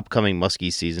this upcoming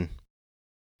muskie season?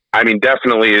 I mean,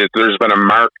 definitely there's been a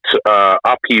marked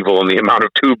upheaval in the amount of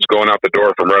tubes going out the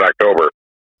door from Red October.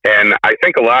 And I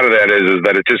think a lot of that is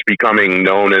that it's just becoming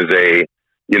known as a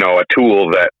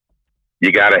tool that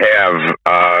you got to have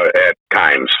at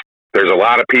times. There's a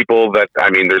lot of people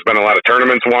there's been a lot of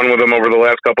tournaments won with them over the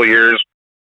last couple of years.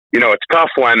 It's tough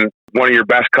when one of your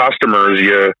best customers,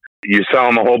 you sell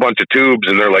them a whole bunch of tubes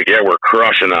and they're like, yeah, we're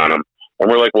crushing on them. And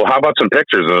we're like, well, how about some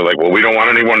pictures? And they're like, well, we don't want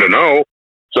anyone to know.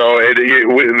 So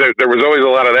there was always a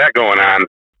lot of that going on.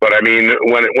 But I mean,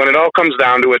 when it all comes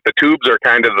down to it, the tubes are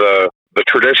kind of the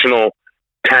traditional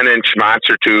 10-inch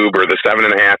monster tube or the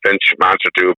 7.5-inch monster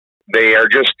tube. They are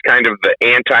just kind of the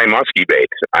anti-muskie bait.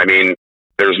 I mean,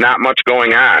 there's not much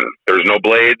going on. There's no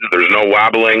blades. There's no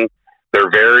wobbling.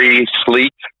 They're very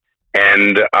sleek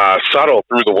and subtle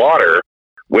through the water,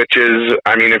 which is,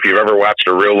 I mean, if you've ever watched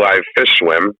a real live fish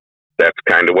swim, that's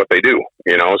kind of what they do,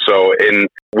 So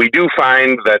we do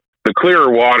find that the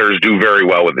clearer waters do very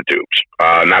well with the tubes.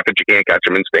 Not that you can't catch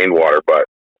them in stained water, but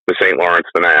the St. Lawrence,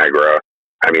 the Niagara,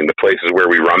 I mean, the places where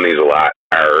we run these a lot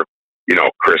are,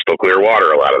 crystal clear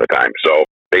water a lot of the time. So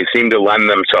they seem to lend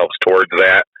themselves towards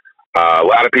that. A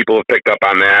lot of people have picked up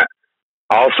on that.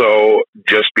 Also,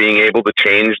 just being able to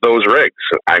change those rigs.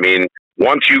 I mean,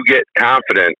 once you get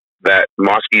confident that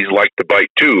muskies like to bite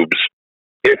tubes,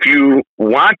 if you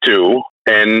want to,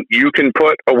 and you can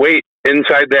put a weight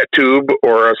inside that tube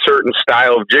or a certain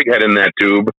style of jig head in that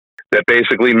tube that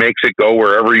basically makes it go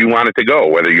wherever you want it to go,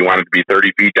 whether you want it to be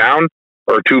 30 feet down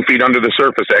or 2 feet under the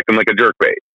surface acting like a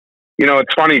jerkbait.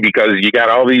 It's funny because you got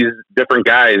all these different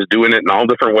guys doing it in all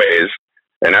different ways,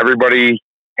 and everybody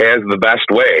has the best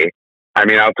way. I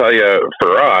mean, I'll tell you,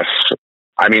 for us,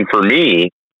 I mean, for me,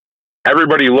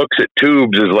 everybody looks at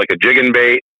tubes as like a jigging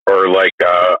bait or like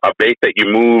a bait that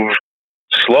you move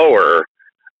slower.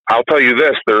 I'll tell you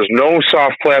this, there's no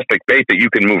soft plastic bait that you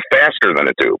can move faster than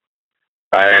a tube.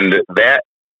 And that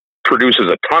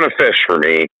produces a ton of fish for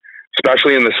me,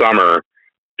 especially in the summer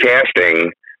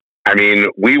casting. I mean,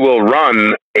 we will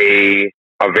run a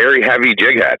very heavy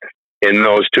jig head in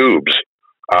those tubes,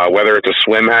 whether it's a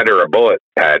swim head or a bullet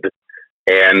head.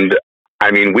 And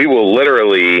I mean, we will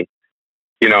literally,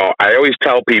 I always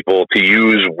tell people to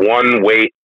use one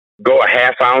weight, go a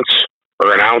half ounce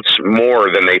or an ounce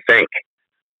more than they think.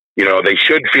 They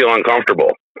should feel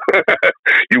uncomfortable.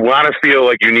 You want to feel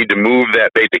like you need to move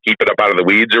that bait to keep it up out of the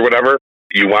weeds or whatever.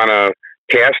 You want to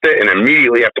cast it and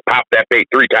immediately have to pop that bait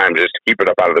 3 times just to keep it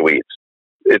up out of the weeds.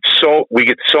 We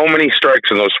get so many strikes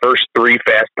in those first 3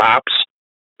 fast pops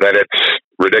that it's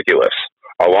ridiculous.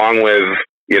 Along with,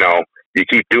 you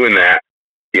keep doing that,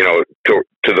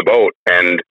 to the boat,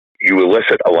 and you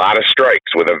elicit a lot of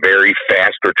strikes with a very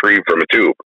fast retrieve from a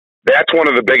tube. That's one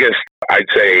of the biggest, I'd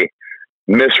say,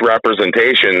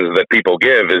 misrepresentations that people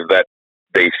give, is that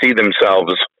they see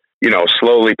themselves,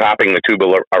 slowly popping the tube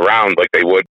around like they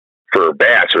would for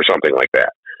bass or something like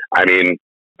that. I mean,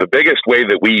 the biggest way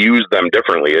that we use them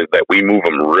differently is that we move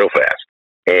them real fast,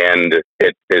 and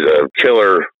it is a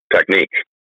killer technique.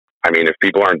 I mean, if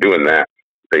people aren't doing that,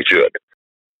 they should.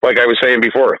 Like I was saying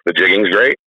before, the jigging's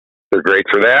great. They're great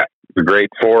for that. They're great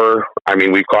for, I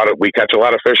mean, we catch a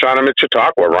lot of fish on them at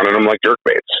Chautauqua, running them like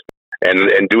jerkbaits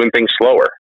and doing things slower.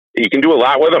 You can do a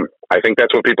lot with them. I think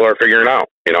that's what people are figuring out.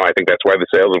 I think that's why the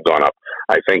sales have gone up.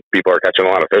 I think people are catching a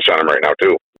lot of fish on them right now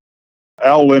too.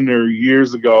 Al Lindner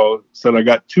years ago said, I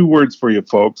got 2 words for you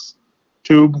folks,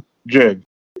 tube, jig.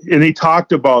 And he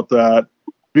talked about that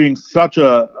being such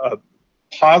a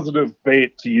positive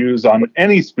bait to use on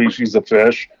any species of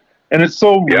fish. And it's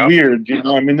so weird.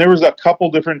 I mean, there was a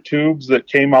couple different tubes that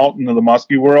came out into the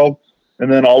muskie world,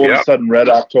 and then all of a sudden Red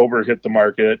October hit the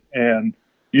market, and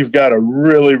you've got a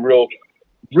really,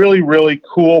 really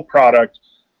cool product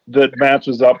that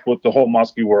matches up with the whole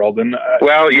muskie world. And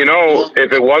well,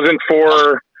 if it wasn't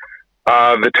for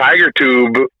the Tiger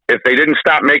Tube, if they didn't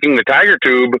stop making the Tiger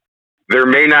Tube, there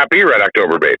may not be Red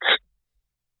October baits.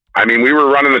 I mean, we were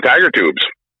running the Tiger Tubes,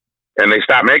 and they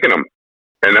stopped making them.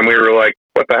 And then we were like,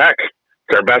 what the heck?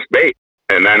 It's our best bait.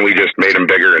 And then we just made them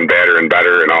bigger and better and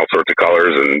better and all sorts of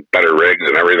colors and better rigs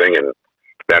and everything. And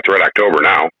that's Red October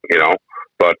now, you know.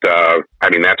 But, I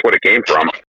mean, that's what it came from,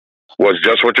 was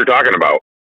just what you're talking about.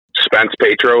 Spence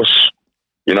Petros,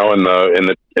 you know, in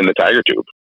the Tiger Tube.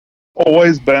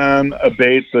 Always been a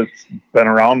bait that's been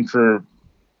around for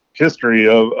history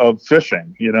of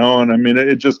fishing, you know, and I mean,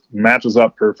 it just matches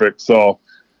up perfect. So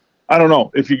I don't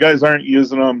know, if you guys aren't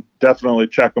using them, definitely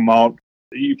check them out.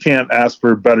 You can't ask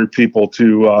for better people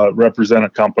to represent a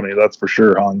company. That's for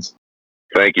sure, Hans.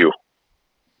 Thank you.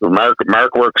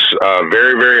 Mark works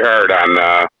very, very hard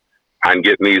on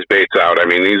getting these baits out. I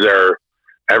mean, these are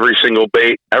every single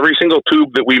bait, every single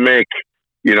tube that we make,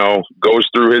 you know, goes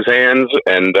through his hands,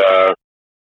 and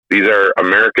these are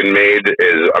American made,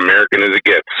 as American as it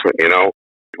gets. You know,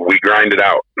 we grind it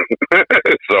out,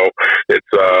 so it's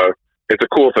a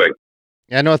cool thing.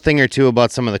 Yeah, I know a thing or two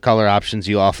about some of the color options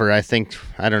you offer. I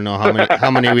don't know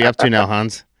how many are we up to now,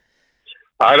 Hans?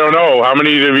 I don't know how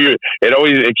many of you.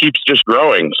 It keeps just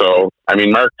growing. So I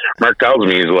mean, Mark tells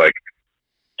me, he's like,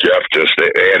 Jeff just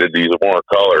added these more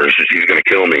colors. He's going to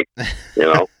kill me.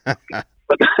 You know.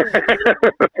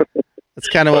 That's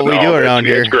kind of what we do around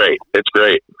here. It's great. It's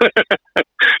great.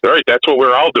 All right, that's what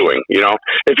we're all doing. You know,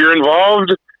 if you're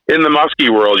involved in the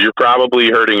muskie world, you're probably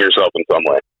hurting yourself in some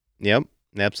way. Yep,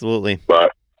 absolutely.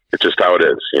 But it's just how it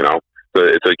is. You know,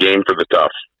 it's a game for the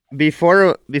tough.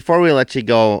 Before we let you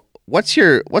go, what's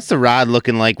the rod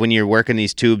looking like when you're working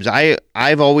these tubes?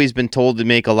 I've always been told to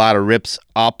make a lot of rips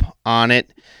up on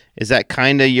it. Is that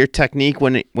kind of your technique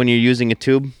when you're using a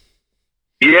tube?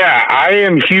 Yeah, I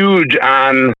am huge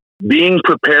on being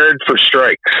prepared for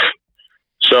strikes.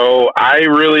 So I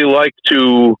really like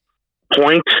to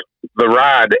point the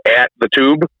rod at the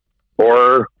tube,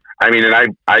 or, I mean,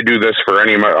 and I do this for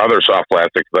any of my other soft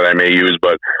plastics that I may use,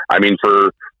 but I mean,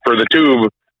 for the tube,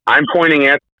 I'm pointing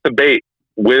at the bait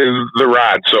with the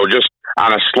rod. So just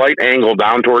on a slight angle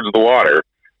down towards the water,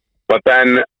 but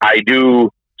then I do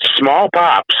small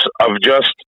pops of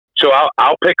just, so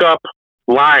I'll pick up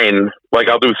line, like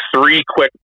I'll do 3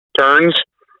 quick turns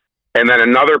and then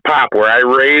another pop where I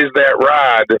raise that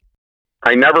rod.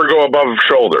 I never go above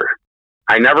shoulder.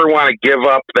 I never want to give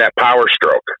up that power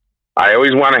stroke. I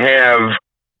always want to have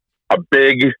a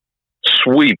big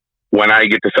sweep when I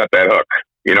get to set that hook.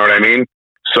 You know what I mean?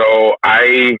 So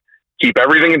I keep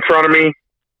everything in front of me.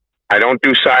 I don't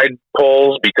do side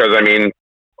pulls because, I mean,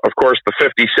 of course, the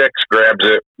 56 grabs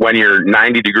it when you're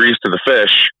 90 degrees to the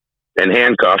fish and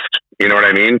handcuffed. You know what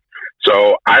I mean?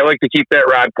 So I like to keep that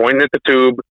rod pointing at the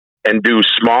tube and do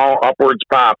small upwards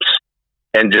pops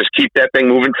and just keep that thing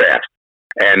moving fast.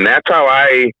 And that's how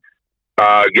I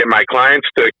get my clients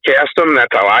to cast them. That's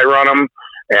how I run them.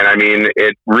 And I mean,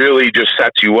 it really just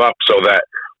sets you up so that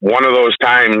one of those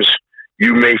times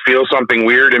you may feel something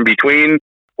weird in between,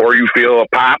 or you feel a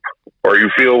pop, or you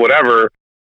feel whatever.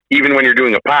 Even when you're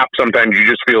doing a pop, sometimes you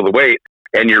just feel the weight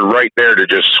and you're right there to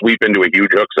just sweep into a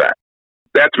huge hook set.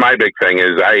 That's my big thing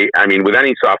is I mean, with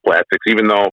any soft plastics, even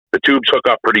though the tubes hook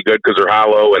up pretty good because they're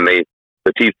hollow and the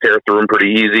teeth tear through them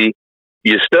pretty easy,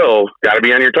 you still got to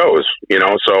be on your toes, you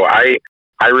know? So I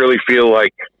really feel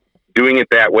like doing it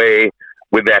that way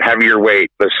with that heavier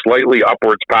weight, the slightly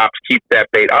upwards pops keep that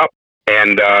bait up,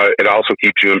 and it also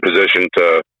keeps you in position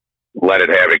to let it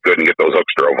have it good and get those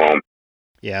hooks drove home.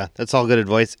 Yeah, that's all good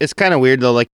advice. It's kind of weird,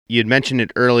 though. Like you'd mentioned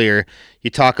it earlier,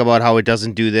 you talk about how it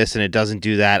doesn't do this and it doesn't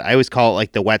do that. I always call it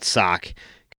like the wet sock.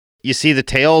 You see the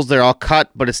tails, they're all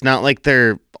cut, but it's not like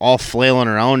they're all flailing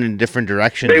around in different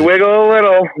directions. They wiggle a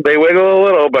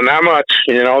little, but not much.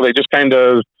 You know, they just kind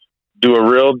of do a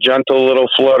real gentle little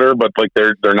flutter, but like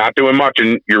they're not doing much.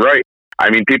 And you're right.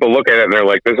 I mean, people look at it and they're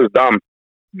like, this is dumb.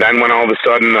 Then when all of a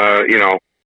sudden, you know,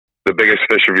 the biggest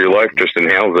fish of your life just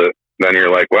inhales it, then you're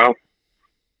like, well,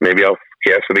 maybe I'll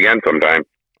cast it again sometime.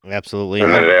 Absolutely.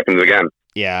 And then it happens again.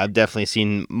 Yeah, I've definitely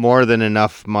seen more than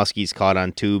enough muskies caught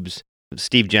on tubes.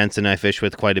 Steve Jensen I fish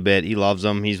with quite a bit. He loves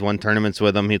them. He's won tournaments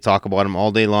with them. He'll talk about them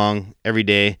all day long, every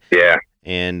day. Yeah.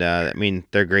 And I mean,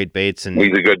 they're great baits. And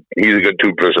he's a good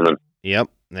tube fisherman. Yep,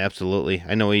 absolutely.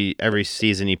 I know every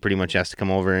season he pretty much has to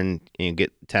come over and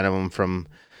get 10 of them from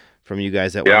you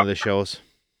guys at one of the shows.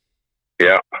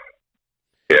 Yeah.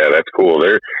 Yeah, that's cool.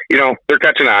 They're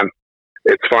catching on.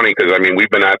 It's funny because, I mean, we've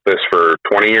been at this for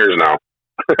 20 years now,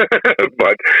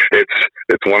 but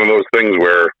it's one of those things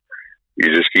where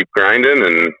you just keep grinding,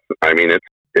 and I mean,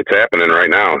 it's happening right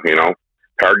now, you know.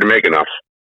 Hard to make enough.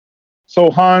 So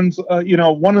Hans,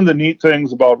 one of the neat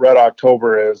things about Red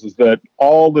October is that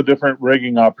all the different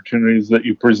rigging opportunities that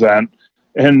you present,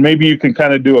 and maybe you can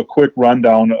kind of do a quick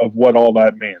rundown of what all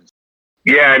that means.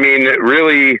 Yeah, I mean,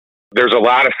 really, there's a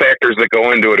lot of factors that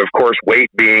go into it. Of course, weight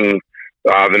being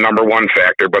the number one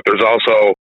factor, but there's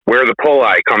also where the pull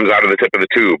eye comes out of the tip of the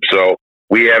tube. So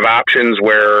we have options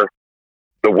where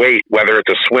the weight, whether it's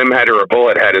a swim head or a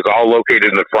bullet head, is all located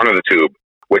in the front of the tube,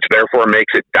 which therefore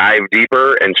makes it dive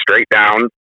deeper and straight down,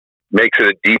 makes it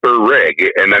a deeper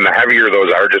rig. And then the heavier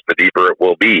those are, just the deeper it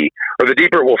will be, or the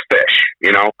deeper it will fish,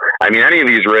 I mean, any of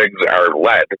these rigs are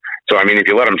lead. So, I mean, if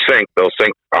you let them sink, they'll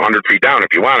sink 100 feet down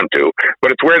if you want them to.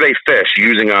 But it's where they fish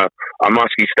using a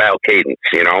musky-style cadence,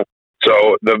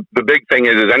 So the big thing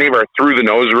is any of our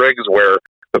through-the-nose rigs where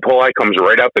the pull eye comes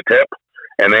right out the tip,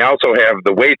 and they also have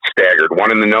the weight staggered,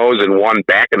 one in the nose and one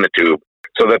back in the tube,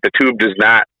 so that the tube does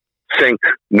not sink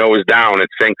nose down. It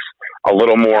sinks a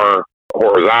little more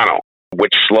horizontal,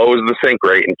 which slows the sink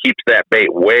rate and keeps that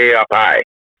bait way up high.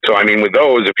 So, I mean, with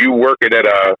those, if you work it at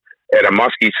a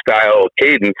musky style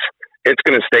cadence, it's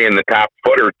going to stay in the top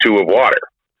foot or two of water.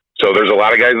 So there's a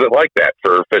lot of guys that like that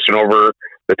for fishing over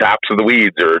the tops of the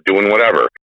weeds or doing whatever.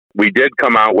 We did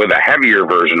come out with a heavier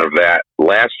version of that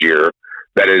last year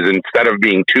that is, instead of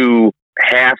being two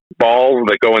half balls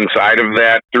that go inside of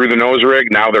that through the nose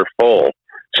rig, now they're full.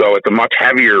 So it's a much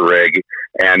heavier rig,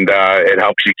 and it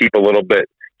helps you keep it a little bit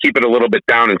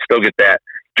down and still get that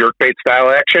jerkbait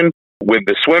style action. With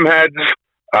the swim heads,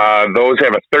 those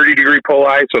have a 30-degree pull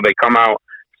eye, so they come out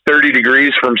 30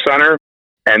 degrees from center.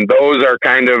 And those are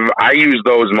I use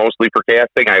those mostly for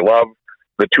casting. I love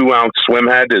the 2-ounce swim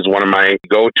head is one of my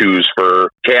go-tos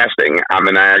for casting on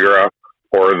the Niagara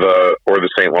or the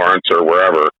St. Lawrence or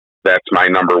wherever. That's my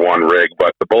number one rig.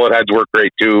 But the bullet heads work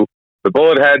great too. The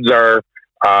bullet heads are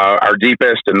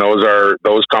deepest, and those have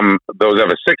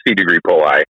a 60-degree pull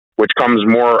eye, which comes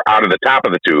more out of the top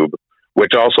of the tube,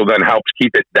 which also then helps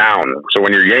keep it down. So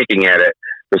when you're yanking at it,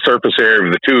 the surface area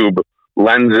of the tube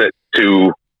lends it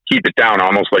to keep it down,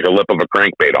 almost like a lip of a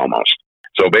crankbait almost.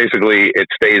 So basically it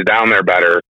stays down there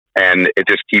better, and it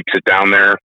just keeps it down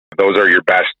there. Those are your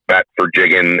best bet for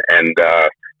jigging and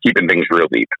keeping things real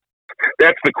deep.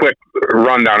 That's the quick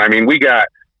rundown. I mean, we got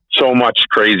so much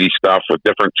crazy stuff with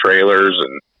different trailers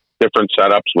and different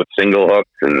setups with single hooks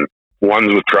and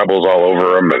ones with trebles all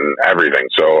over them and everything.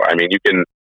 So, I mean,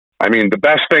 the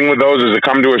best thing with those is to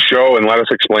come to a show and let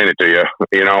us explain it to you,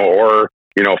 or,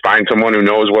 find someone who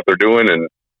knows what they're doing and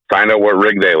find out what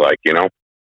rig they like,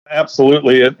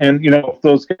 Absolutely. And if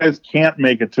those guys can't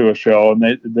make it to a show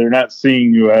and they're not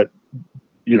seeing you at,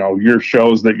 your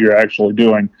shows that you're actually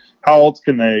doing, how else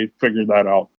can they figure that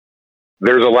out?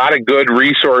 There's a lot of good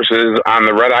resources on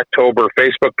the Red October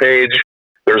Facebook page.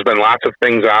 There's been lots of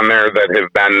things on there that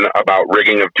have been about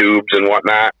rigging of tubes and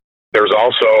whatnot. There's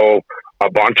also a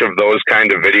bunch of those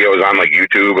kind of videos on like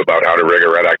YouTube about how to rig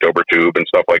a Red October tube and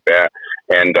stuff like that.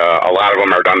 And a lot of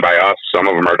them are done by us. Some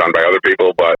of them are done by other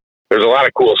people, but there's a lot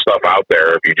of cool stuff out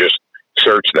there if you just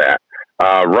search that.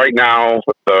 Right now,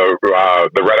 the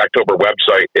Red October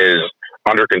website is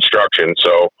under construction,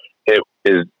 so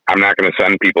I'm not going to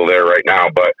send people there right now,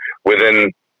 but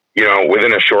within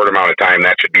a short amount of time,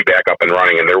 that should be back up and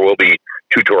running, and there will be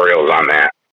tutorials on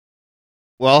that.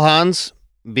 Well, Hans,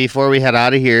 before we head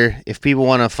out of here, if people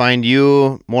want to find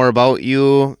you, more about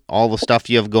you, all the stuff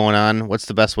you have going on, what's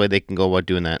the best way they can go about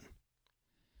doing that?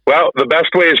 Well, the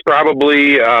best way is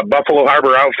probably Buffalo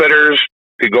Harbor Outfitters.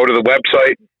 You could go to the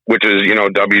website, which is,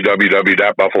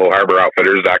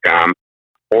 www.buffaloharborouttfitters.com,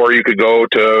 or you could go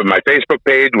to my Facebook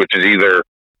page, which is either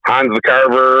Hans the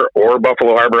Carver or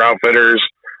Buffalo Harbor Outfitters.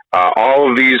 All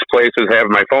of these places have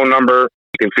my phone number.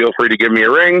 You can feel free to give me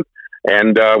a ring,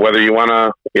 and whether you want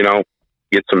to,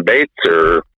 get some baits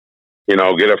or,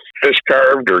 get a fish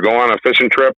carved or go on a fishing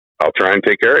trip, I'll try and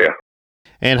take care of you.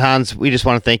 And Hans, we just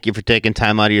want to thank you for taking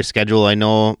time out of your schedule. I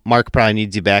know Mark probably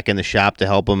needs you back in the shop to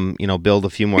help him, build a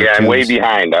few more tubes. I'm way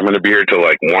behind. I'm going to be here till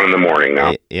like 1 a.m.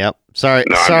 now. Yep. Sorry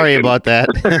about that.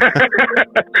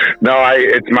 No,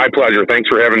 it's my pleasure. Thanks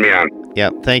for having me on.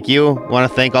 Yep. Thank you.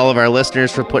 Want to thank all of our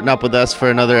listeners for putting up with us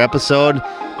for another episode,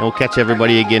 and we'll catch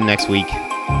everybody again next week.